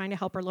sing, we're trying to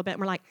help her a little bit.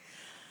 And we're like,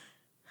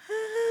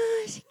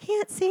 she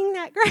can't sing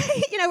that great.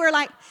 We're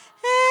like,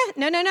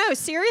 no,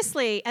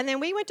 seriously. And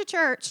then we went to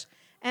church.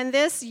 And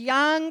this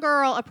young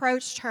girl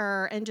approached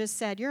her and just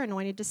said, "You're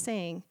anointed to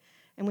sing."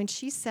 And when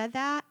she said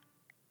that,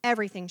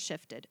 everything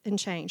shifted and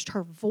changed.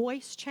 Her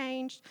voice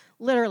changed.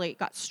 Literally,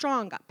 got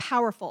strong, got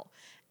powerful.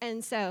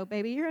 And so,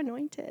 baby, you're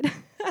anointed.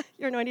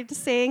 You're anointed to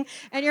sing.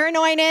 And you're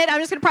anointed. I'm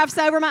just going to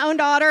prophesy over my own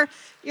daughter.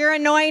 You're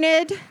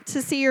anointed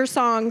to see your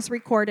songs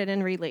recorded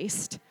and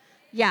released.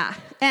 Yeah.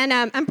 And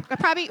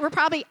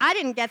I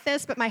didn't get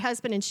this, but my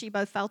husband and she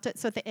both felt it.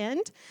 So at the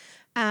end,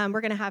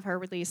 we're going to have her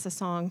release a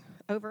song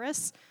over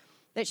us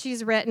that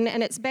she's written.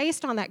 And it's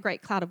based on that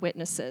great cloud of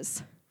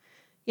witnesses.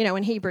 You know,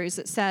 in Hebrews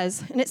it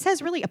says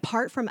really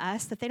apart from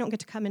us that they don't get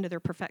to come into their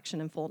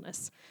perfection and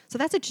fullness. So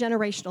that's a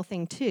generational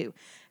thing too.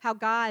 How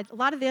God, a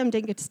lot of them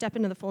didn't get to step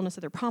into the fullness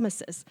of their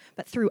promises,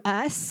 but through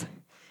us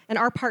and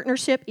our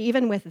partnership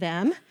even with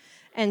them.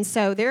 And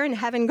so they're in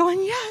heaven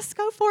going, yes,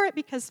 go for it,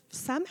 because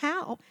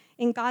somehow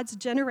in God's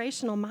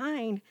generational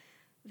mind,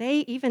 they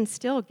even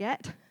still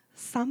get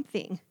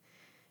something,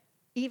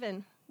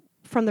 even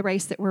from the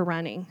race that we're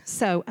running.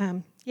 So,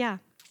 yeah,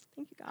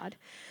 thank you, God.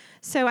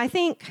 So I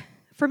think,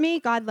 for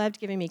me, God loved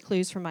giving me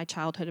clues from my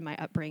childhood and my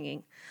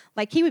upbringing.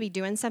 Like, he would be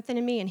doing something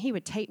to me, and he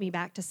would take me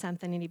back to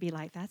something, and he'd be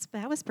like,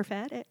 that was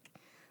prophetic.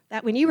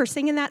 That when you were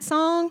singing that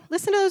song,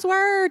 listen to those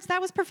words,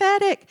 that was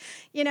prophetic.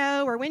 You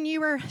know, or when you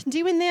were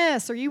doing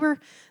this, or you were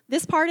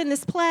this part in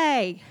this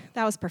play,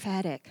 that was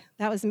prophetic.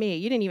 That was me.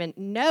 You didn't even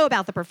know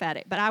about the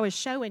prophetic, but I was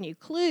showing you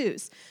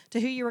clues to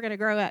who you were going to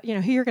grow up, you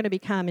know, who you're going to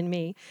become in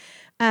me.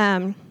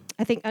 I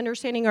think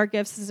understanding our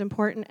gifts is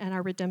important, and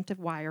our redemptive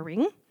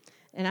wiring.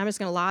 And I'm just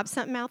going to lob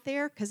something out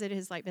there because it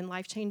has been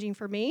life-changing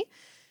for me.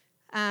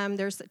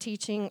 There's a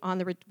teaching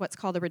on what's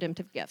called the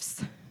redemptive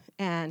gifts.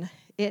 And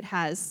it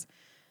has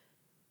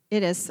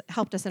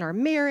helped us in our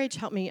marriage,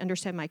 helped me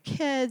understand my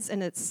kids,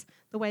 and it's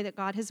the way that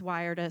God has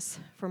wired us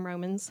from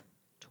Romans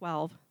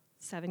 12,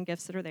 7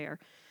 gifts that are there.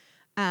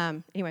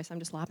 Anyways, I'm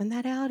just lobbing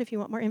that out. If you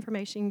want more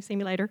information, you can see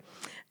me later.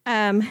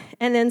 And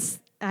then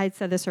I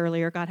said this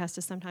earlier, God has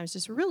to sometimes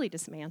just really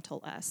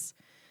dismantle us,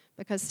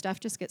 because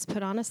stuff just gets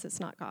put on us that's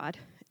not God,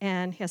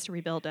 and he has to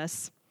rebuild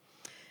us.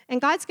 And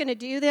God's going to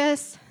do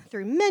this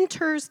through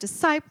mentors,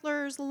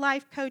 disciplers,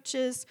 life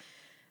coaches,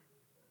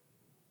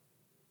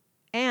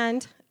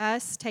 and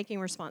us taking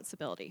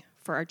responsibility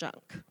for our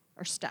junk,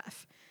 our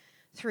stuff.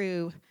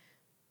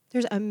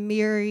 There's a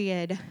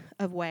myriad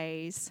of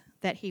ways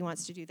that he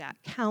wants to do that.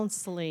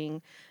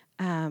 Counseling.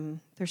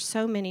 There's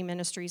so many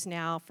ministries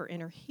now for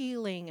inner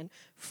healing and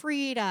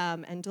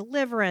freedom and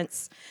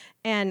deliverance.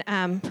 And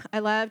I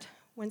loved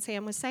when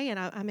Sam was saying,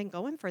 I've been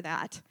going for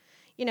that,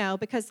 you know,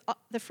 because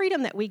the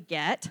freedom that we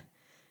get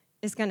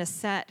is going to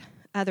set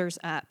others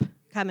up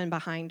coming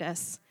behind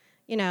us.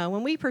 You know,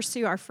 when we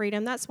pursue our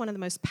freedom, that's one of the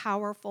most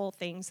powerful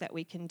things that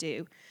we can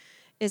do,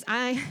 is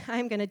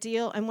I'm going to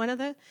deal, and one of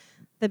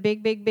the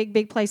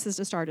big places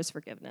to start is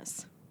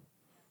forgiveness.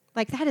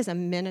 Like, that is a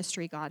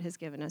ministry God has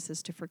given us,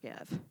 is to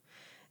forgive.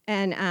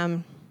 And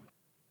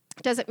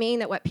it doesn't mean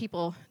that what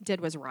people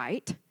did was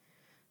right.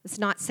 It's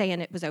not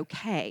saying it was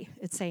okay.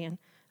 It's saying,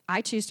 I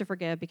choose to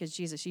forgive because,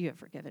 Jesus, you have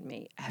forgiven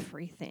me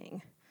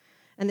everything.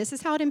 And this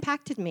is how it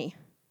impacted me.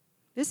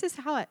 This is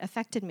how it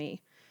affected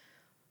me.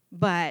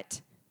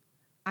 But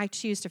I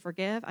choose to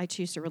forgive. I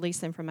choose to release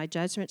them from my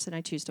judgments, and I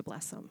choose to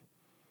bless them.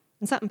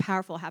 And something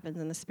powerful happens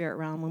in the spirit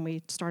realm when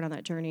we start on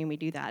that journey and we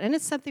do that. And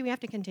it's something we have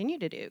to continue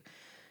to do,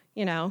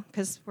 you know,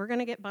 because we're going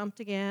to get bumped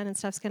again and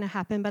stuff's going to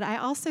happen. But I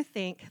also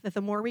think that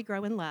the more we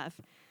grow in love,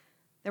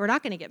 that we're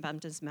not going to get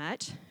bumped as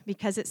much,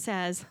 because it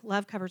says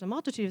love covers a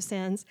multitude of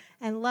sins,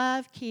 and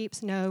love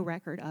keeps no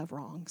record of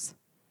wrongs.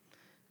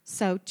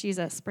 So,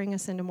 Jesus, bring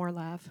us into more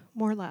love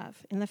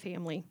in the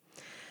family.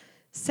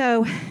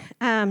 So,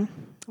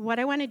 what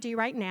I want to do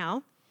right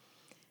now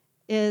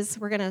is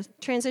we're going to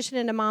transition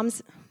into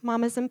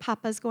mamas and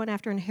papas going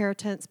after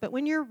inheritance. But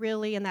when you're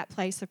really in that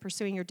place of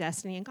pursuing your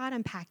destiny and God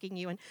unpacking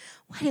you and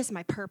what is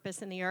my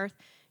purpose in the earth,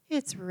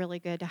 it's really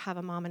good to have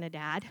a mom and a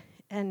dad.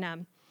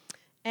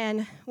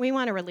 And we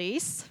want to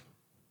release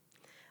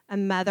a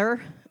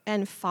mother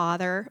and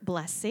father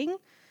blessing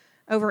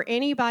over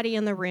anybody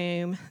in the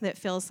room that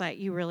feels like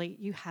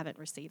you haven't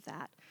received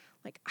that.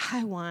 Like,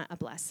 I want a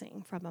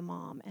blessing from a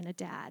mom and a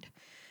dad.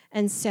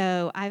 And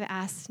so I've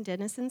asked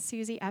Dennis and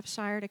Susie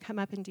Epshire to come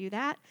up and do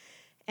that.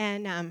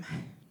 And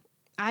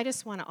I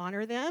just want to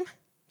honor them.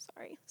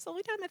 Sorry, it's the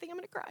only time I think I'm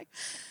going to cry.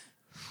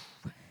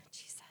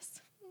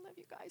 Jesus, I love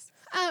you guys.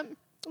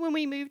 When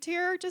we moved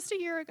here just a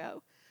year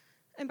ago,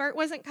 and Bert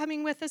wasn't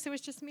coming with us. It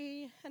was just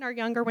me and our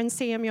younger one,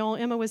 Samuel.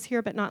 Emma was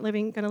here, but not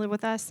going to live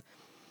with us.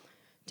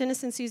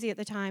 Dennis and Susie at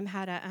the time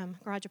had a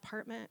garage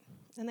apartment,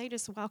 and they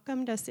just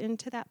welcomed us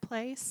into that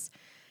place.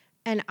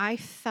 And I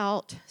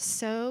felt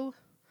so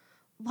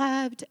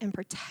loved and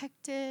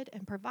protected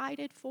and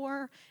provided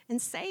for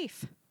and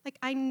safe. Like,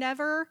 I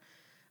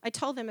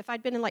told them if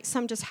I'd been in like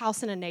some just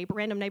house in a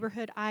random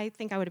neighborhood, I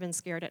think I would have been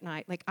scared at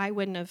night. Like, I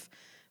wouldn't have,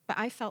 but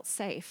I felt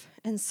safe.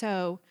 And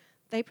so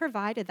they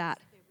provided that.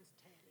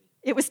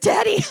 It was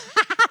Teddy.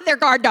 their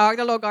guard dog,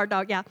 their little guard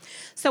dog, yeah.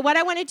 So what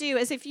I want to do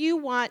is if you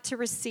want to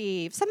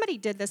receive, somebody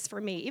did this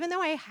for me. Even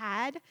though I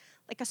had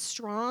like a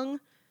strong,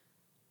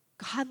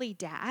 godly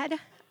dad,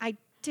 I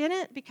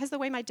didn't, because the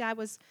way my dad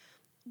was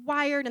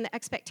wired and the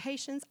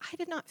expectations, I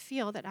did not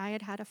feel that I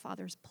had had a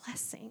father's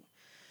blessing.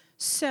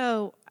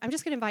 So I'm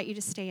just going to invite you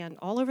to stand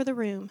all over the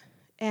room,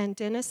 and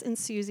Dennis and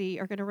Susie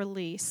are going to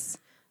release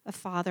a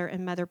father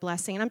and mother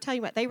blessing. And I'm telling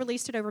you what, they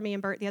released it over me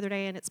and Bert the other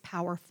day, and it's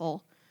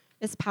powerful.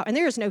 It's and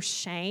there is no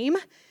shame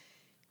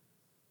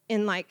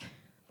in like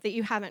that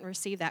you haven't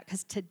received that,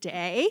 because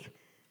today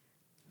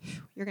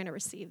you're going to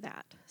receive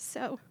that.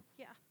 So,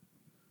 yeah.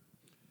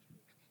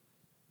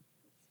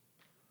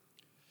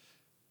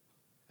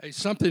 Hey,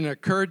 something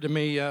occurred to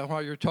me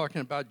while you're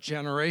talking about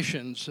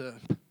generations.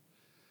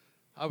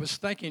 I was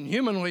thinking,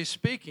 humanly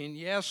speaking,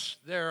 yes,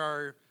 there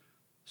are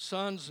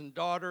sons and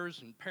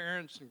daughters and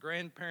parents and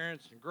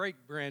grandparents and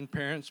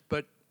great-grandparents,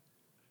 but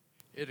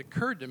it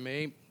occurred to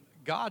me,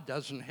 God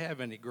doesn't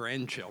have any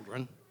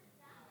grandchildren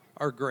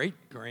or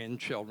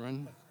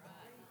great-grandchildren.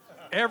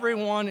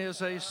 Everyone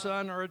is a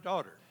son or a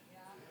daughter.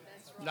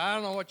 Now, I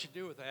don't know what you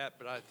do with that,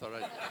 but I thought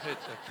it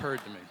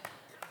occurred to me.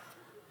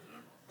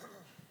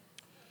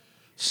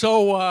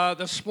 So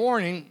this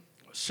morning,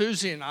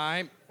 Susie and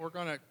I, we're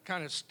going to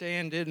kind of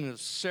stand in as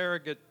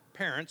surrogate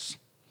parents,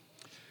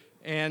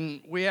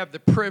 and we have the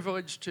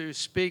privilege to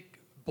speak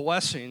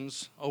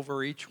blessings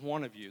over each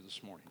one of you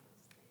this morning.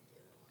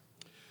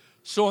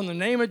 So in the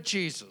name of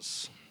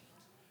Jesus,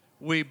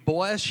 we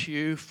bless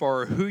you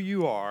for who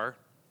you are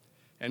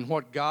and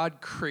what God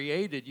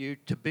created you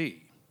to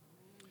be.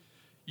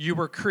 You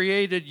were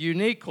created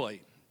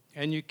uniquely,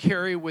 and you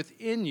carry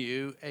within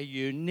you a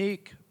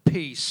unique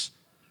piece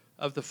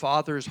of the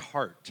Father's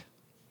heart.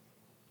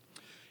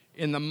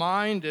 In the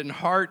mind and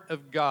heart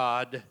of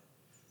God,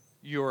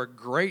 you are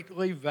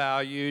greatly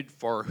valued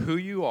for who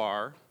you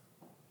are,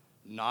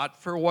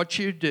 not for what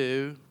you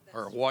do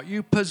or what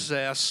you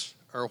possess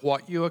or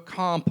what you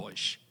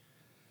accomplish.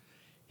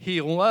 He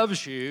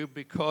loves you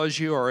because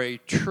you are a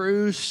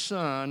true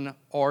son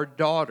or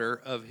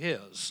daughter of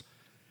His,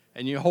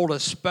 and you hold a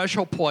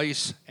special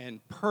place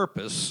and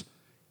purpose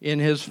in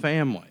His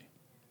family.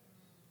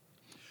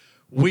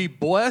 We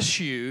bless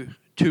you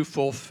to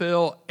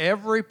fulfill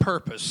every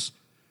purpose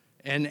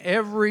and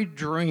every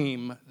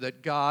dream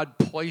that God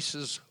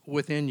places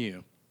within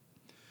you.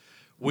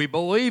 We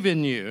believe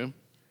in you,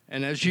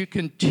 and as you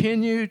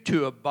continue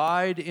to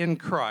abide in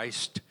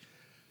Christ,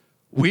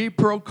 we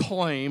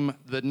proclaim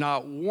that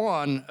not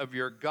one of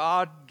your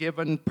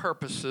God-given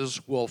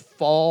purposes will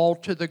fall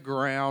to the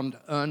ground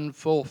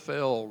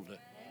unfulfilled. Amen.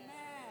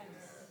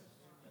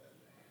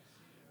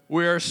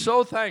 We are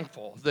so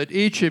thankful that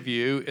each of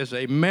you is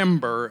a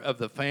member of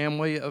the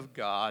family of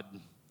God.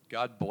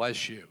 God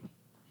bless you.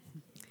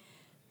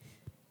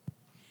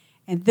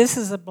 And this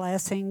is a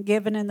blessing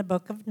given in the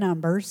book of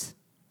Numbers.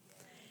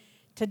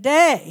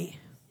 Today,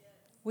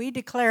 we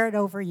declare it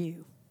over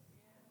you.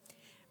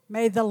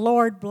 May the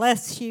Lord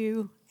bless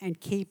you and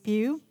keep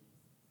you,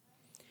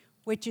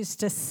 which is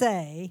to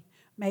say,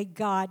 may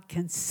God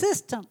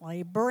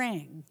consistently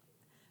bring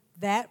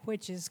that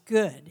which is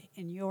good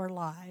in your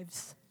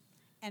lives,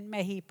 and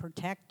may He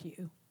protect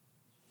you.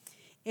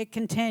 It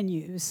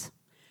continues,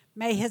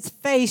 may His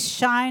face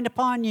shine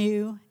upon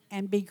you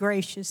and be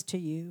gracious to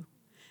you.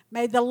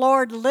 May the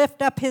Lord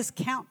lift up His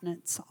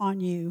countenance on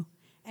you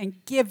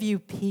and give you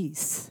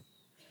peace.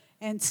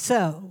 And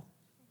so,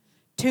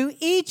 to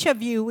each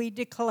of you we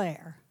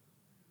declare,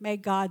 may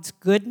God's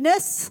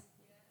goodness,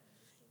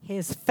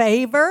 His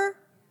favor,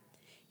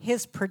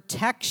 His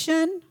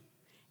protection,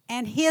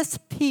 and His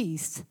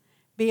peace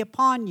be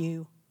upon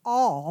you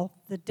all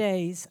the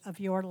days of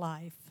your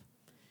life.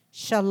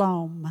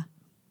 Shalom.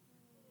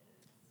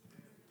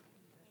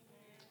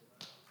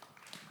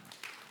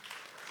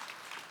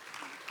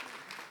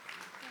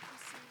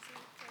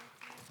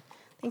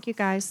 Thank you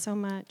guys so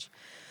much.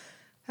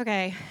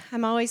 Okay,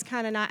 I'm always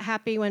kind of not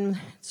happy when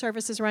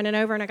service is running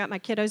over and I got my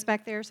kiddos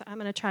back there, so I'm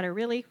going to try to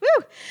really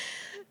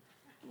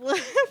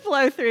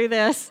flow through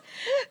this.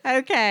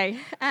 Okay,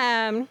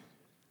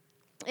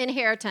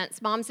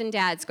 inheritance. Moms and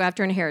dads, go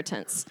after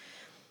inheritance.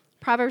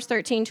 Proverbs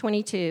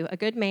 13:22, a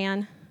good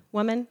man,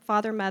 woman,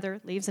 father,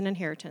 mother, leaves an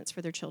inheritance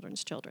for their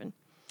children's children.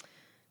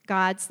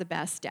 God's the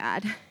best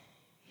dad.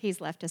 He's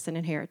left us an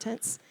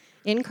inheritance.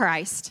 In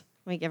Christ,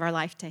 we give our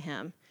life to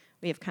Him.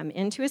 We have come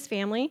into His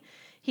family.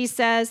 He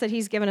says that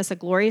He's given us a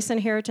glorious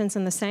inheritance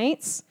in the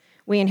saints.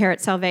 We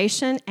inherit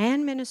salvation,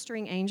 and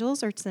ministering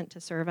angels are sent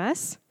to serve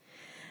us.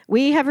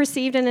 We have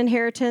received an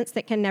inheritance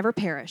that can never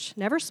perish,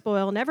 never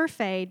spoil, never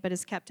fade, but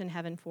is kept in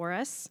heaven for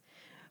us.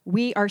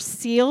 We are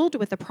sealed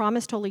with the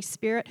promised Holy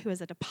Spirit, who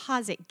is a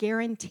deposit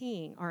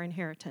guaranteeing our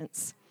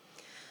inheritance.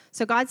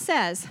 So God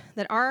says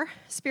that our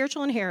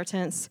spiritual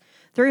inheritance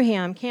through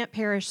Him can't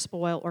perish,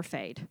 spoil, or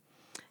fade.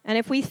 And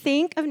if we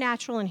think of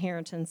natural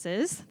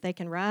inheritances, they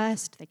can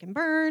rust, they can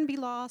burn, be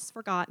lost,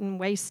 forgotten,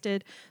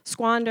 wasted,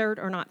 squandered,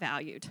 or not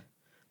valued.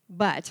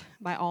 But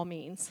by all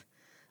means,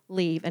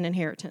 leave an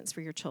inheritance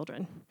for your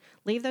children.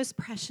 Leave those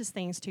precious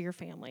things to your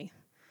family.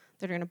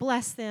 that are going to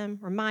bless them,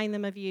 remind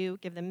them of you,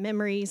 give them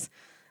memories.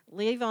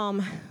 Leave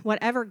them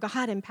whatever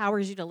God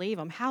empowers you to leave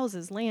them,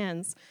 houses,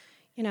 lands,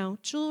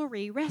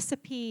 jewelry,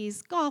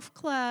 recipes, golf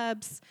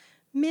clubs,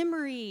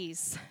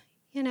 memories.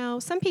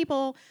 Some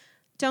people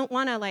don't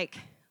want to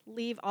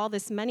leave all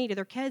this money to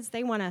their kids.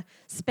 They want to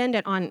spend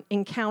it on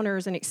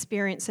encounters and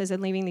experiences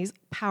and leaving these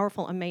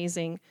powerful,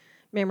 amazing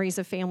memories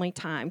of family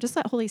time. Just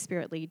let Holy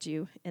Spirit lead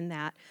you in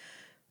that.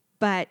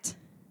 But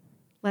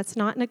let's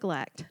not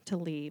neglect to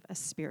leave a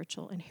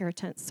spiritual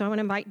inheritance. So I'm going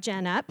to invite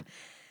Jen up.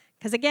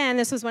 Because, again,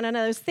 this was one of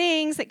those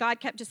things that God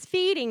kept just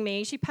feeding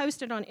me. She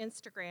posted on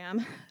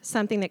Instagram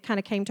something that kind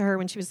of came to her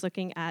when she was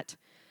looking at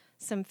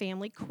some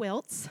family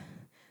quilts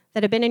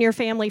that have been in your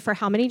family for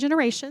how many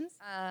generations?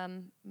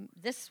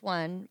 This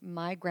one,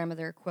 my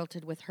grandmother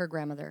quilted with her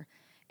grandmother,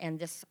 and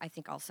this, I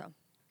think, also.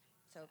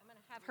 So I'm going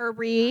to have her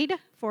read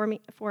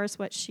for us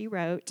what she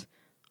wrote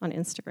on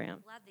Instagram. I'm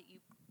glad that you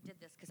did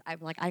this because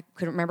I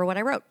couldn't remember what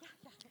I wrote.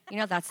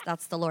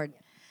 That's the Lord.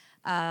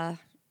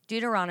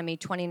 Deuteronomy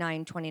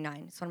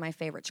 29:29. It's one of my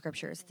favorite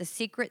scriptures. The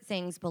secret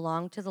things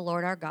belong to the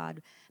Lord our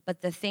God,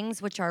 but the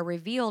things which are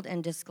revealed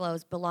and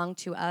disclosed belong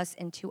to us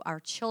and to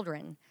our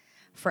children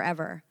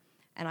forever.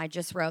 And I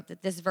just wrote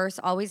that this verse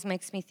always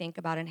makes me think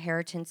about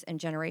inheritance and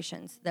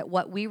generations, that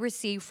what we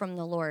receive from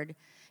the Lord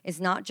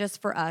is not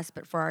just for us,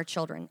 but for our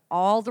children.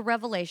 All the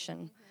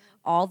revelation,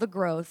 all the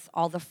growth,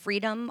 all the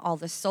freedom, all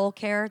the soul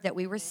care that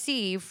we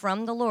receive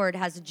from the Lord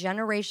has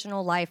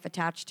generational life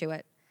attached to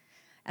it.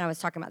 And I was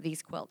talking about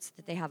these quilts,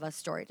 that they have a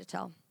story to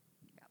tell.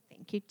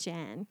 Thank you,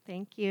 Jen.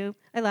 Thank you.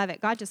 I love it.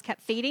 God just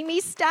kept feeding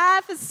me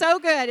stuff. It's so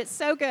good. It's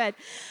so good.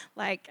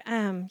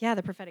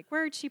 The prophetic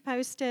word she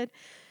posted.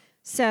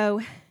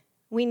 So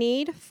we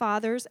need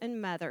fathers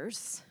and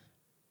mothers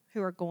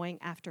who are going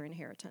after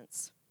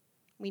inheritance.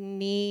 We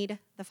need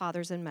the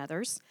fathers and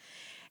mothers.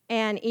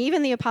 And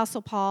even the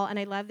Apostle Paul, and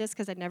I love this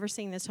because I'd never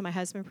seen this till my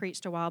husband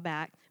preached a while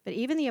back, but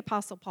even the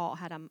Apostle Paul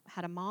had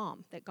a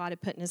mom that God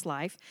had put in his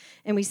life.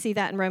 And we see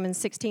that in Romans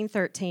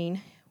 16:13,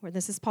 where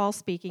this is Paul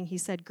speaking. He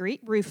said, greet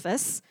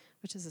Rufus,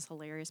 which is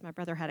hilarious. My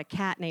brother had a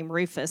cat named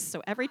Rufus.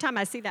 So every time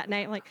I see that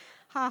name, I'm like,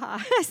 ha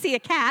ha, I see a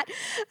cat.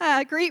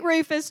 Greet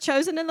Rufus,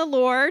 chosen in the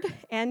Lord,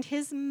 and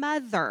his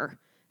mother,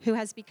 who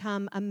has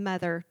become a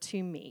mother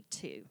to me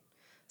too.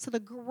 So the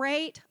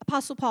great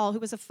Apostle Paul, who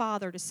was a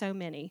father to so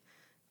many,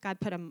 God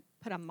put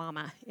a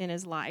mama in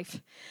his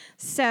life.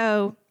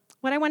 So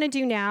what I want to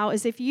do now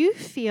is if you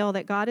feel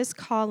that God is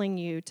calling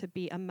you to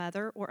be a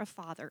mother or a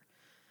father,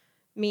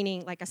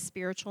 meaning like a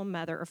spiritual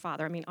mother or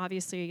father. I mean,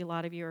 obviously, a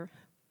lot of you are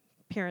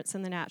parents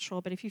in the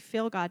natural, but if you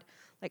feel God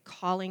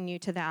calling you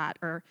to that,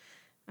 or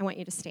I want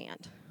you to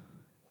stand.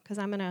 Because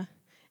I'm going to,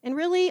 and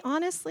really,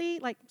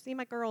 honestly, see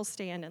my girl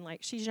standing,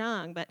 she's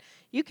young, but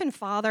you can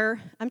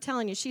father. I'm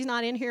telling you, she's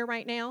not in here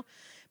right now.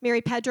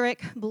 Mary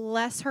Pedrick,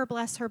 bless her,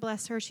 bless her,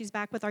 bless her. She's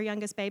back with our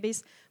youngest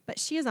babies. But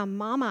she is a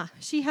mama.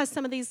 She has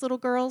some of these little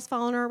girls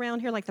following her around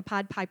here like the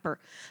Pied Piper.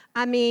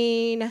 I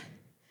mean,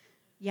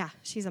 yeah,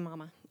 she's a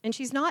mama. And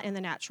she's not in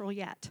the natural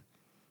yet.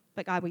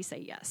 But God, we say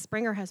yes.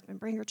 Bring her husband,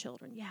 bring her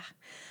children, yeah.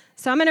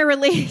 So I'm going to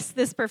release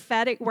this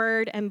prophetic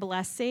word and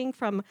blessing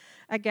from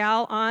a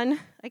gal on,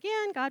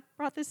 again, God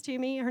brought this to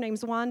me. Her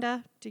name's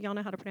Wanda. Do y'all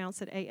know how to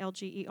pronounce it?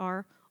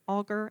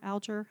 Alger,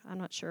 Alger, I'm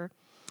not sure.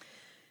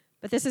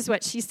 But this is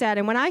what she said.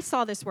 And when I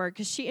saw this word,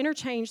 because she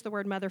interchanged the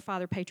word mother,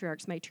 father,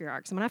 patriarchs,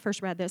 matriarchs. And when I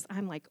first read this,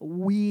 I'm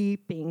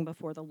weeping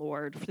before the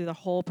Lord through the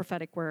whole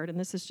prophetic word. And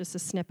this is just a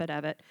snippet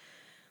of it.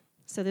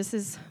 So this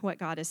is what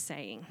God is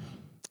saying.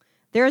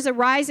 There is a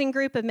rising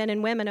group of men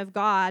and women of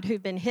God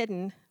who've been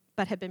hidden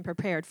but have been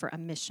prepared for a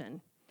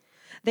mission.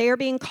 They are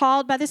being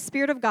called by the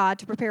Spirit of God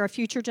to prepare a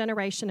future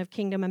generation of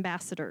kingdom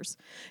ambassadors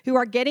who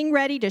are getting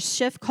ready to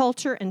shift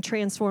culture and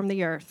transform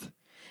the earth.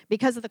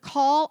 Because of the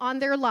call on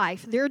their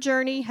life, their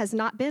journey has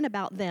not been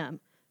about them,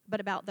 but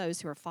about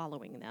those who are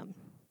following them.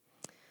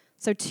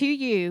 So to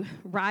you,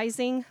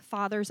 rising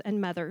fathers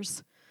and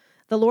mothers,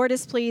 the Lord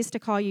is pleased to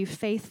call you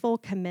faithful,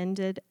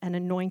 commended, and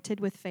anointed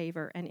with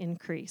favor and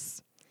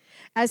increase.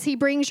 As he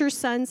brings your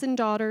sons and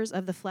daughters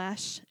of the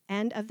flesh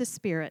and of the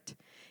Spirit,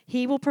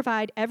 he will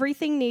provide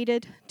everything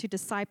needed to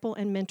disciple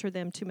and mentor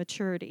them to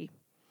maturity.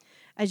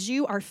 As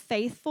you are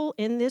faithful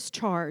in this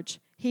charge,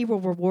 he will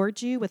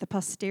reward you with a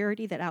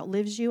posterity that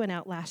outlives you and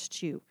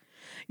outlasts you.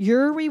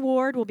 Your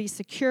reward will be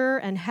secure,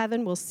 and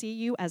heaven will see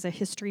you as a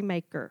history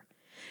maker.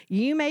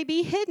 You may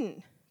be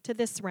hidden to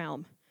this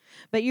realm,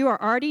 but you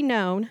are already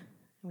known,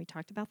 and we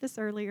talked about this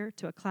earlier,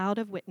 to a cloud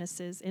of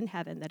witnesses in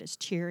heaven that is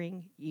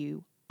cheering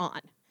you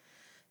on.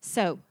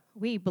 So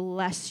we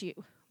bless you,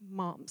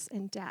 moms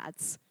and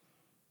dads.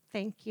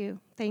 Thank you.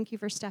 Thank you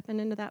for stepping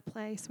into that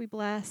place. We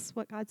bless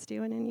what God's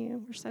doing in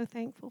you. We're so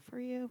thankful for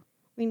you.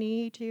 We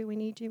need you. We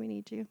need you. We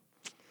need you.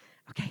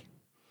 Okay.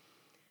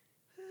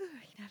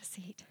 You can have a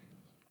seat.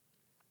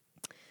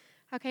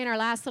 Okay, in our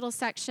last little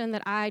section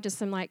that I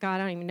just am God, I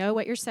don't even know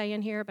what you're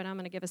saying here, but I'm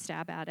going to give a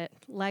stab at it.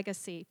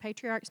 Legacy.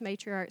 Patriarchs,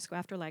 matriarchs, go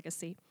after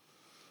legacy.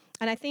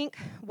 And I think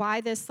why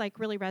this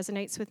really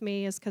resonates with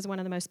me is because one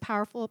of the most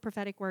powerful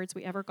prophetic words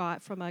we ever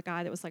got from a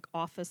guy that was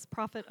office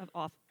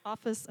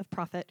of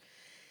prophet.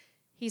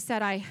 He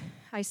said,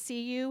 I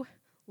see you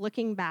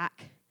looking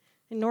back.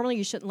 And normally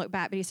you shouldn't look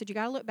back, but he said, you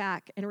got to look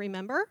back and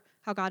remember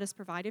how God has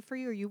provided for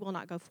you or you will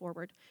not go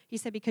forward. He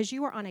said, because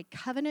you are on a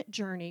covenant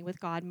journey with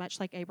God, much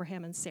like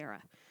Abraham and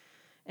Sarah.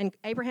 And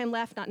Abraham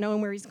left not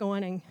knowing where he's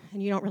going, and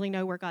you don't really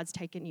know where God's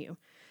taken you.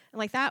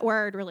 And that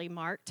word really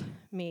marked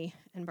me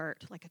and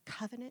Bert, a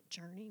covenant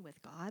journey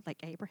with God, like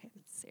Abraham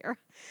and Sarah.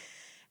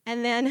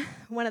 And then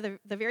one of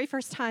the very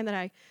first time that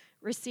I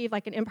received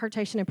an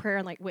impartation of prayer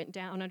and went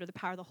down under the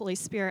power of the Holy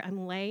Spirit,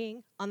 I'm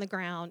laying on the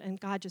ground, and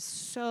God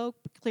just so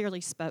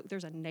clearly spoke,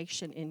 there's a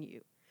nation in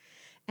you.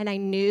 And I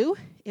knew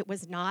it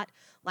was not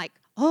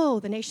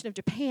the nation of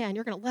Japan,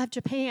 you're going to love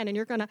Japan, and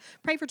you're going to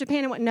pray for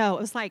Japan. And no,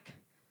 it was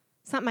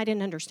something I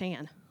didn't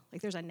understand.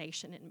 There's a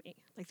nation in me.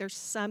 There's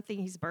something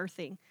he's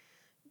birthing.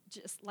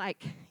 Just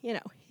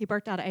he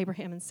birthed out of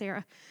Abraham and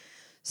Sarah.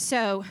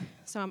 So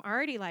I'm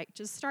already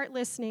just start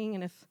listening,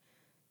 and if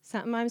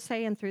something I'm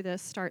saying through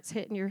this starts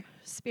hitting your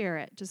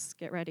spirit, just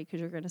get ready because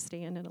you're going to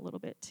stand in a little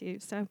bit too.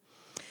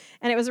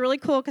 And it was really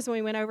cool because when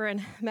we went over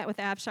and met with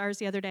the Abshires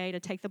the other day to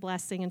take the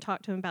blessing and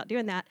talk to them about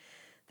doing that,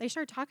 they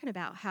started talking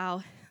about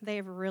how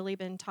they've really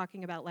been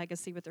talking about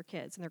legacy with their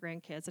kids and their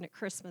grandkids. And at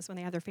Christmas, when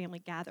they have their family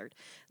gathered,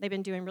 they've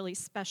been doing really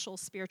special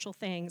spiritual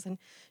things and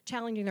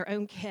challenging their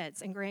own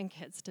kids and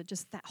grandkids to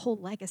just that whole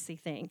legacy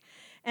thing.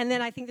 And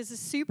then I think this is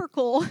super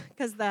cool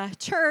because the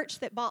church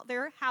that bought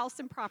their house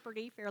and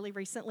property fairly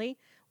recently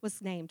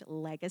was named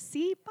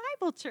Legacy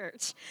Bible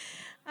Church.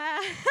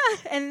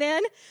 And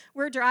then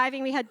we're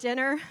driving. We had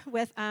dinner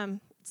with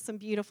some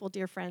beautiful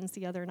dear friends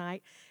the other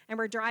night, and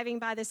we're driving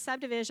by this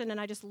subdivision, and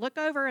I just look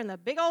over, and the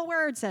big old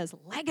word says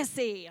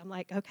legacy. I'm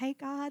like, okay,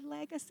 God,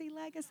 legacy,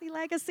 legacy,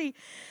 legacy.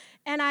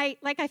 And I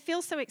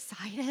feel so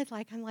excited.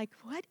 I'm like,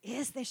 what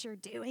is this you're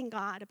doing,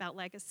 God, about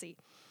legacy?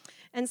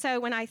 And so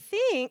when I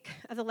think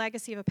of the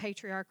legacy of a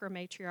patriarch or a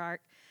matriarch,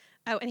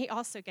 oh, and he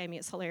also gave me,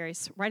 it's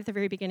hilarious, right at the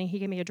very beginning, he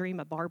gave me a dream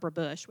of Barbara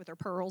Bush with her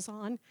pearls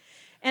on.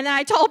 And then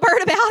I told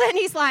Bert about it, and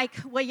he's like,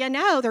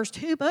 well, there's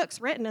 2 books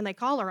written, and they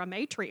call her a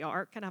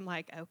matriarch. And I'm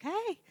like,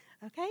 okay,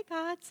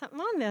 God, something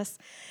on this.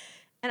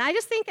 And I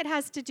just think it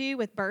has to do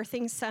with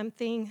birthing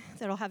something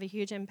that'll have a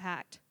huge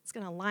impact. It's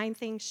going to align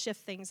things,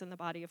 shift things in the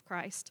body of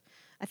Christ.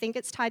 I think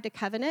it's tied to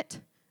covenant,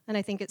 and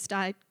I think it's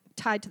tied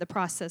to the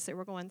process that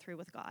we're going through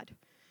with God.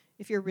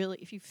 If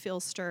you feel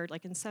stirred,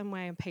 in some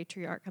way, I'm a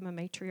patriarch, I'm a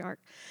matriarch.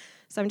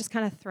 So I'm just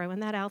kind of throwing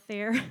that out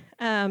there.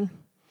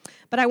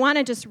 But I want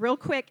to just real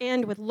quick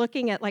end with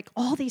looking at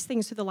all these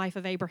things through the life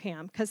of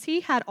Abraham, because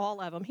he had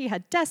all of them. He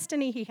had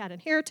destiny, he had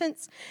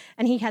inheritance,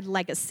 and he had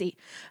legacy.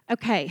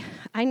 Okay,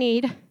 I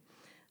need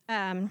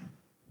 5,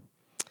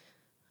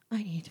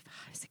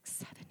 6,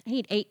 7. I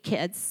need 8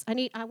 kids.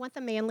 I want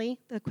the manly,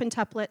 the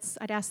quintuplets.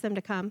 I'd ask them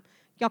to come.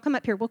 Y'all come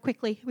up here real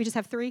quickly. We just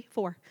have 3,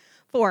 4.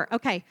 4,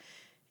 okay.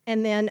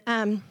 And then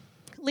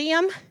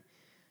Liam,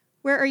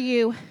 where are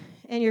you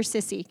and your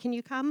sissy? Can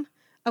you come?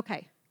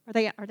 Okay. Are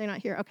they not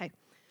here? Okay.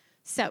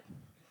 So,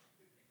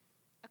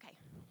 okay.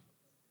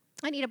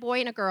 I need a boy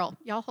and a girl.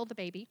 Y'all hold the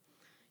baby.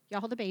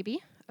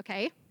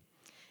 Okay.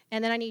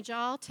 And then I need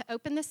y'all to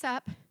open this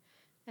up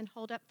and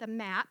hold up the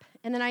map.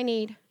 And then I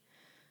need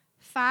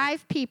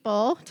 5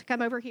 people to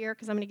come over here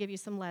because I'm going to give you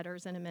some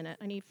letters in a minute.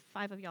 I need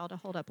 5 of y'all to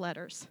hold up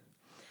letters.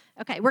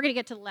 Okay, we're going to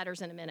get to the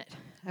letters in a minute.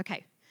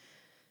 Okay.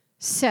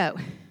 So,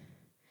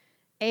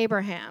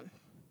 Abraham,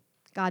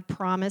 God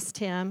promised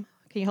him,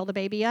 can you hold the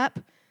baby up?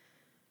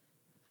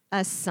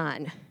 A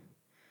son.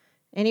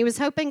 And he was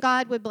hoping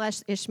God would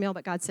bless Ishmael,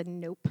 but God said,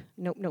 nope.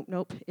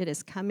 It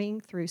is coming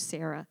through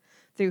Sarah,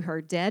 through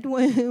her dead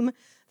womb,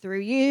 through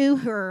you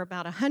who are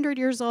about 100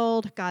 years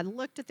old. God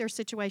looked at their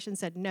situation and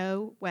said,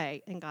 no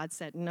way. And God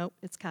said, nope,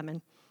 it's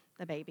coming,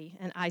 the baby.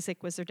 And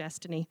Isaac was their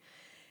destiny.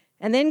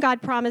 And then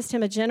God promised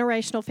him a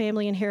generational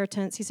family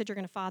inheritance. He said, you're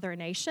going to father a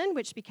nation,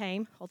 which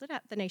became, hold it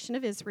up, the nation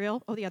of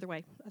Israel. Oh, the other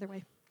way.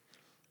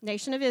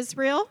 Nation of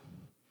Israel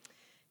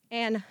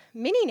and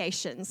many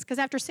nations. Because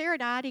after Sarah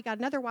died, he got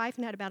another wife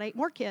and had about 8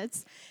 more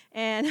kids.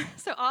 And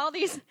so all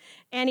these,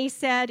 and he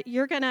said,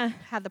 you're going to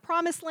have the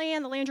promised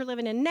land, the land you're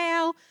living in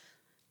now.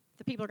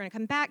 The people are going to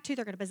come back to,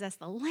 they're going to possess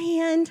the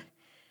land.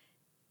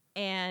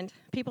 And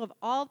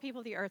all the people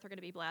of the earth are going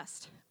to be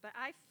blessed. But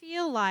I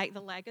feel like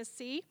the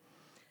legacy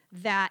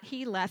that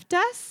he left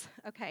us,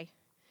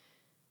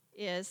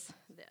 is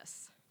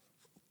this.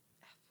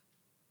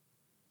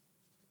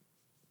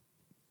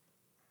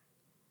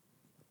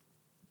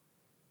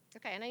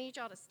 Okay, and I need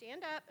y'all to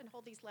stand up and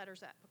hold these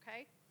letters up,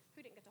 okay?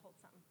 Who didn't get to hold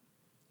something?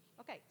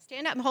 Okay,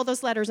 stand up and hold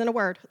those letters in a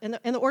word, in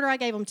the order I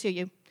gave them to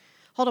you.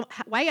 Hold them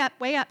way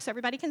up so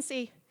everybody can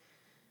see.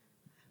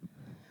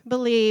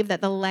 Believe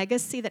that the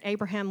legacy that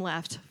Abraham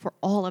left for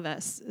all of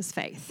us is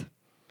faith.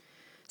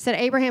 Said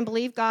Abraham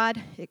believed God,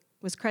 it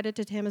was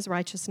credited to him as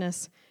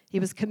righteousness. He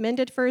was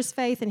commended for his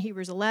faith in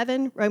Hebrews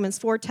 11. Romans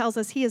 4 tells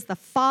us he is the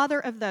father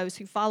of those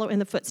who follow in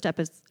the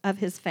footsteps of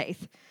his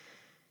faith.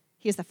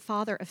 He is the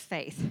father of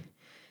faith.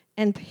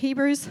 And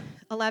Hebrews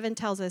 11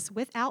 tells us,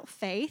 without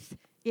faith,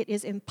 it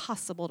is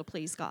impossible to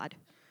please God.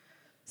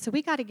 So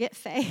we got to get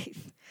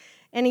faith.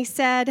 And he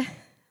said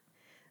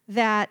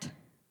that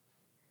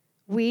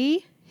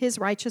we, his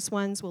righteous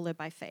ones, will live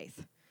by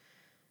faith.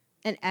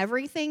 And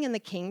everything in the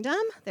kingdom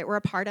that we're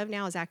a part of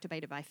now is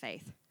activated by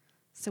faith.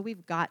 So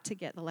we've got to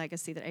get the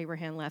legacy that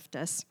Abraham left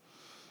us.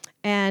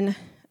 And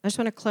I just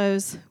want to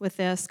close with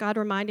this. God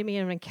reminded me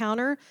of an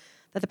encounter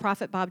that the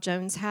prophet Bob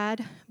Jones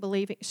had,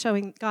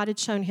 God had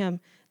shown him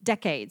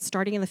decades,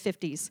 starting in the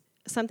 50s,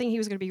 something he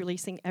was going to be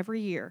releasing every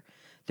year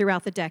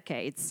throughout the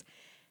decades.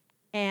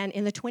 And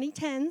in the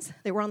 2010s,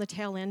 that we're on the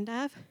tail end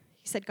of,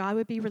 he said God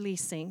would be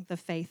releasing the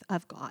faith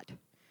of God,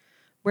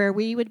 where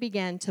we would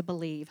begin to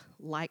believe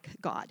like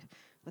God,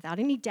 without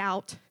any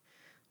doubt,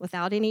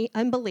 without any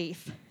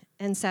unbelief.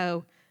 And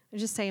so I'm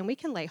just saying we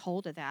can lay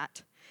hold of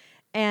that.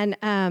 And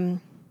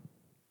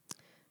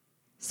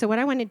so what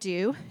I want to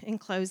do in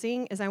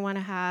closing is I want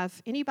to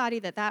have anybody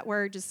that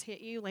word just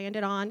hit you,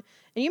 landed on,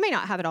 and you may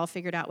not have it all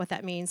figured out what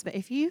that means, but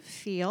if you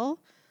feel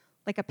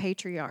like a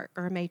patriarch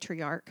or a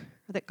matriarch,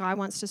 or that God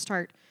wants to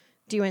start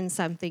doing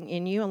something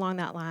in you along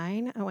that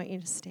line, I want you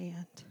to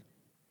stand.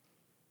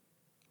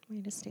 I want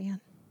you to stand.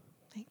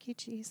 Thank you,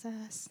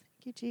 Jesus.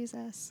 Thank you,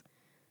 Jesus.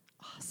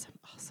 Awesome,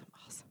 awesome,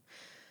 awesome.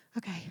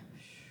 Okay.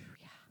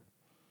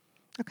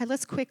 Yeah. Okay,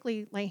 let's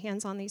quickly lay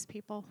hands on these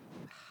people.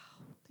 Wow.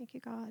 Thank you,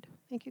 God.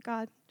 Thank you,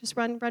 God. Just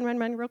run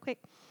real quick.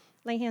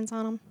 Lay hands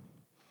on them.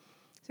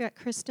 So we got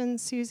Kristen,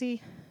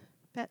 Susie,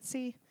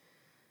 Betsy.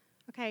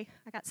 Okay,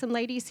 I got some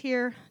ladies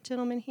here,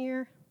 gentlemen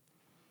here.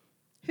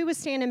 Who was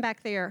standing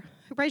back there?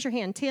 Raise your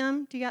hand.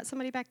 Tim, do you got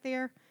somebody back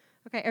there?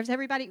 Okay, is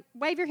everybody,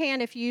 wave your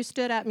hand if you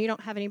stood up and you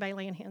don't have anybody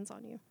laying hands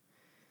on you.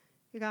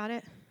 You got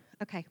it?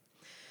 Okay.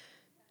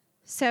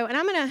 So, and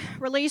I'm going to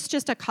release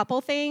just a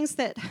couple things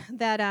that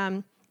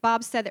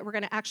Bob said that we're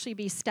going to actually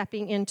be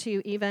stepping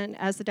into even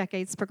as the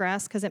decades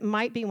progress, because it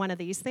might be one of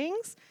these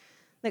things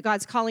that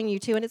God's calling you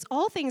to. And it's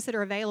all things that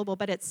are available,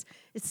 but it's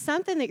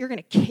something that you're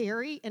going to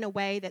carry in a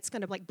way that's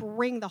going to like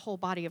bring the whole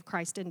body of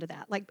Christ into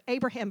that. Like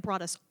Abraham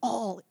brought us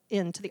all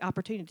into the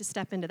opportunity to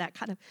step into that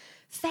kind of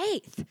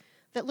faith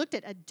that looked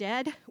at a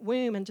dead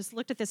womb and just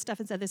looked at this stuff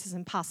and said, this is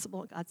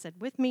impossible. God said,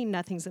 with me,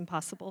 nothing's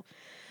impossible.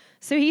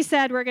 So he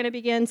said, we're going to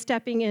begin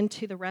stepping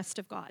into the rest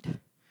of God.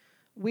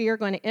 We are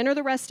going to enter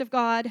the rest of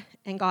God,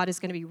 and God is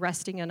going to be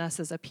resting in us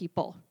as a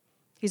people.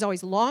 He's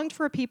always longed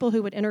for a people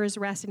who would enter his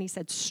rest, and he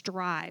said,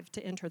 strive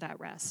to enter that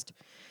rest.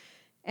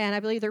 And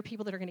I believe there are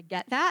people that are going to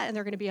get that, and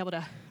they're going to be able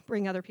to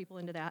bring other people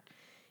into that.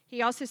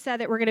 He also said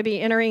that we're going to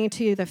be entering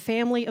into the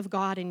family of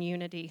God in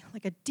unity,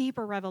 like a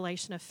deeper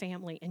revelation of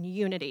family and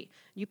unity.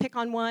 You pick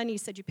on one, he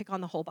said you pick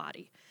on the whole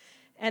body.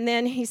 And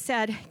then he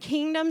said,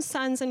 kingdom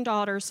sons and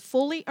daughters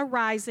fully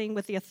arising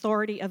with the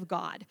authority of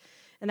God.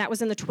 And that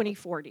was in the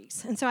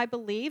 2040s. And so I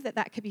believe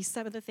that could be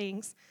some of the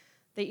things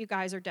that you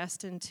guys are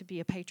destined to be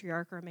a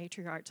patriarch or a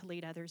matriarch to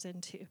lead others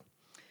into.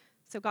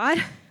 So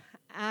God,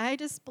 I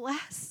just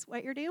bless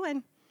what you're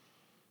doing.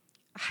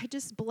 I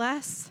just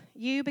bless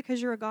you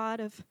because you're a God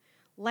of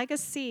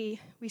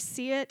legacy. We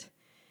see it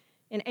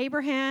in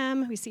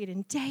Abraham. We see it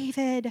in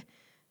David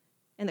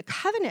and the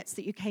covenants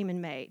that you came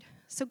and made.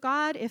 So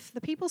God, if the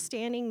people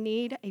standing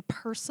need a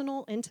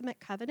personal, intimate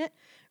covenant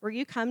where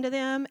you come to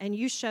them and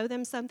you show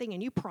them something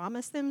and you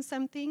promise them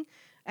something,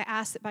 I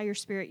ask that by your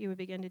Spirit you would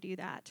begin to do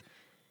that.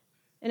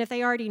 And if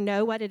they already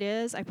know what it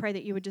is, I pray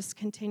that you would just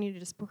continue to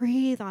just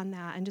breathe on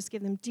that and just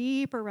give them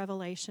deeper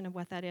revelation of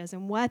what that is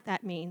and what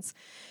that means.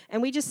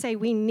 And we just say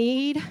we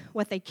need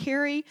what they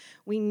carry.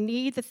 We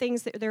need the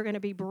things that they're going to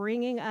be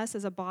bringing us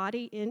as a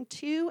body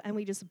into, and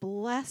we just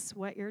bless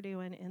what you're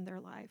doing in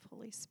their life,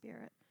 Holy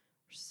Spirit.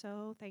 We're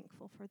so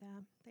thankful for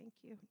them. Thank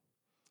you.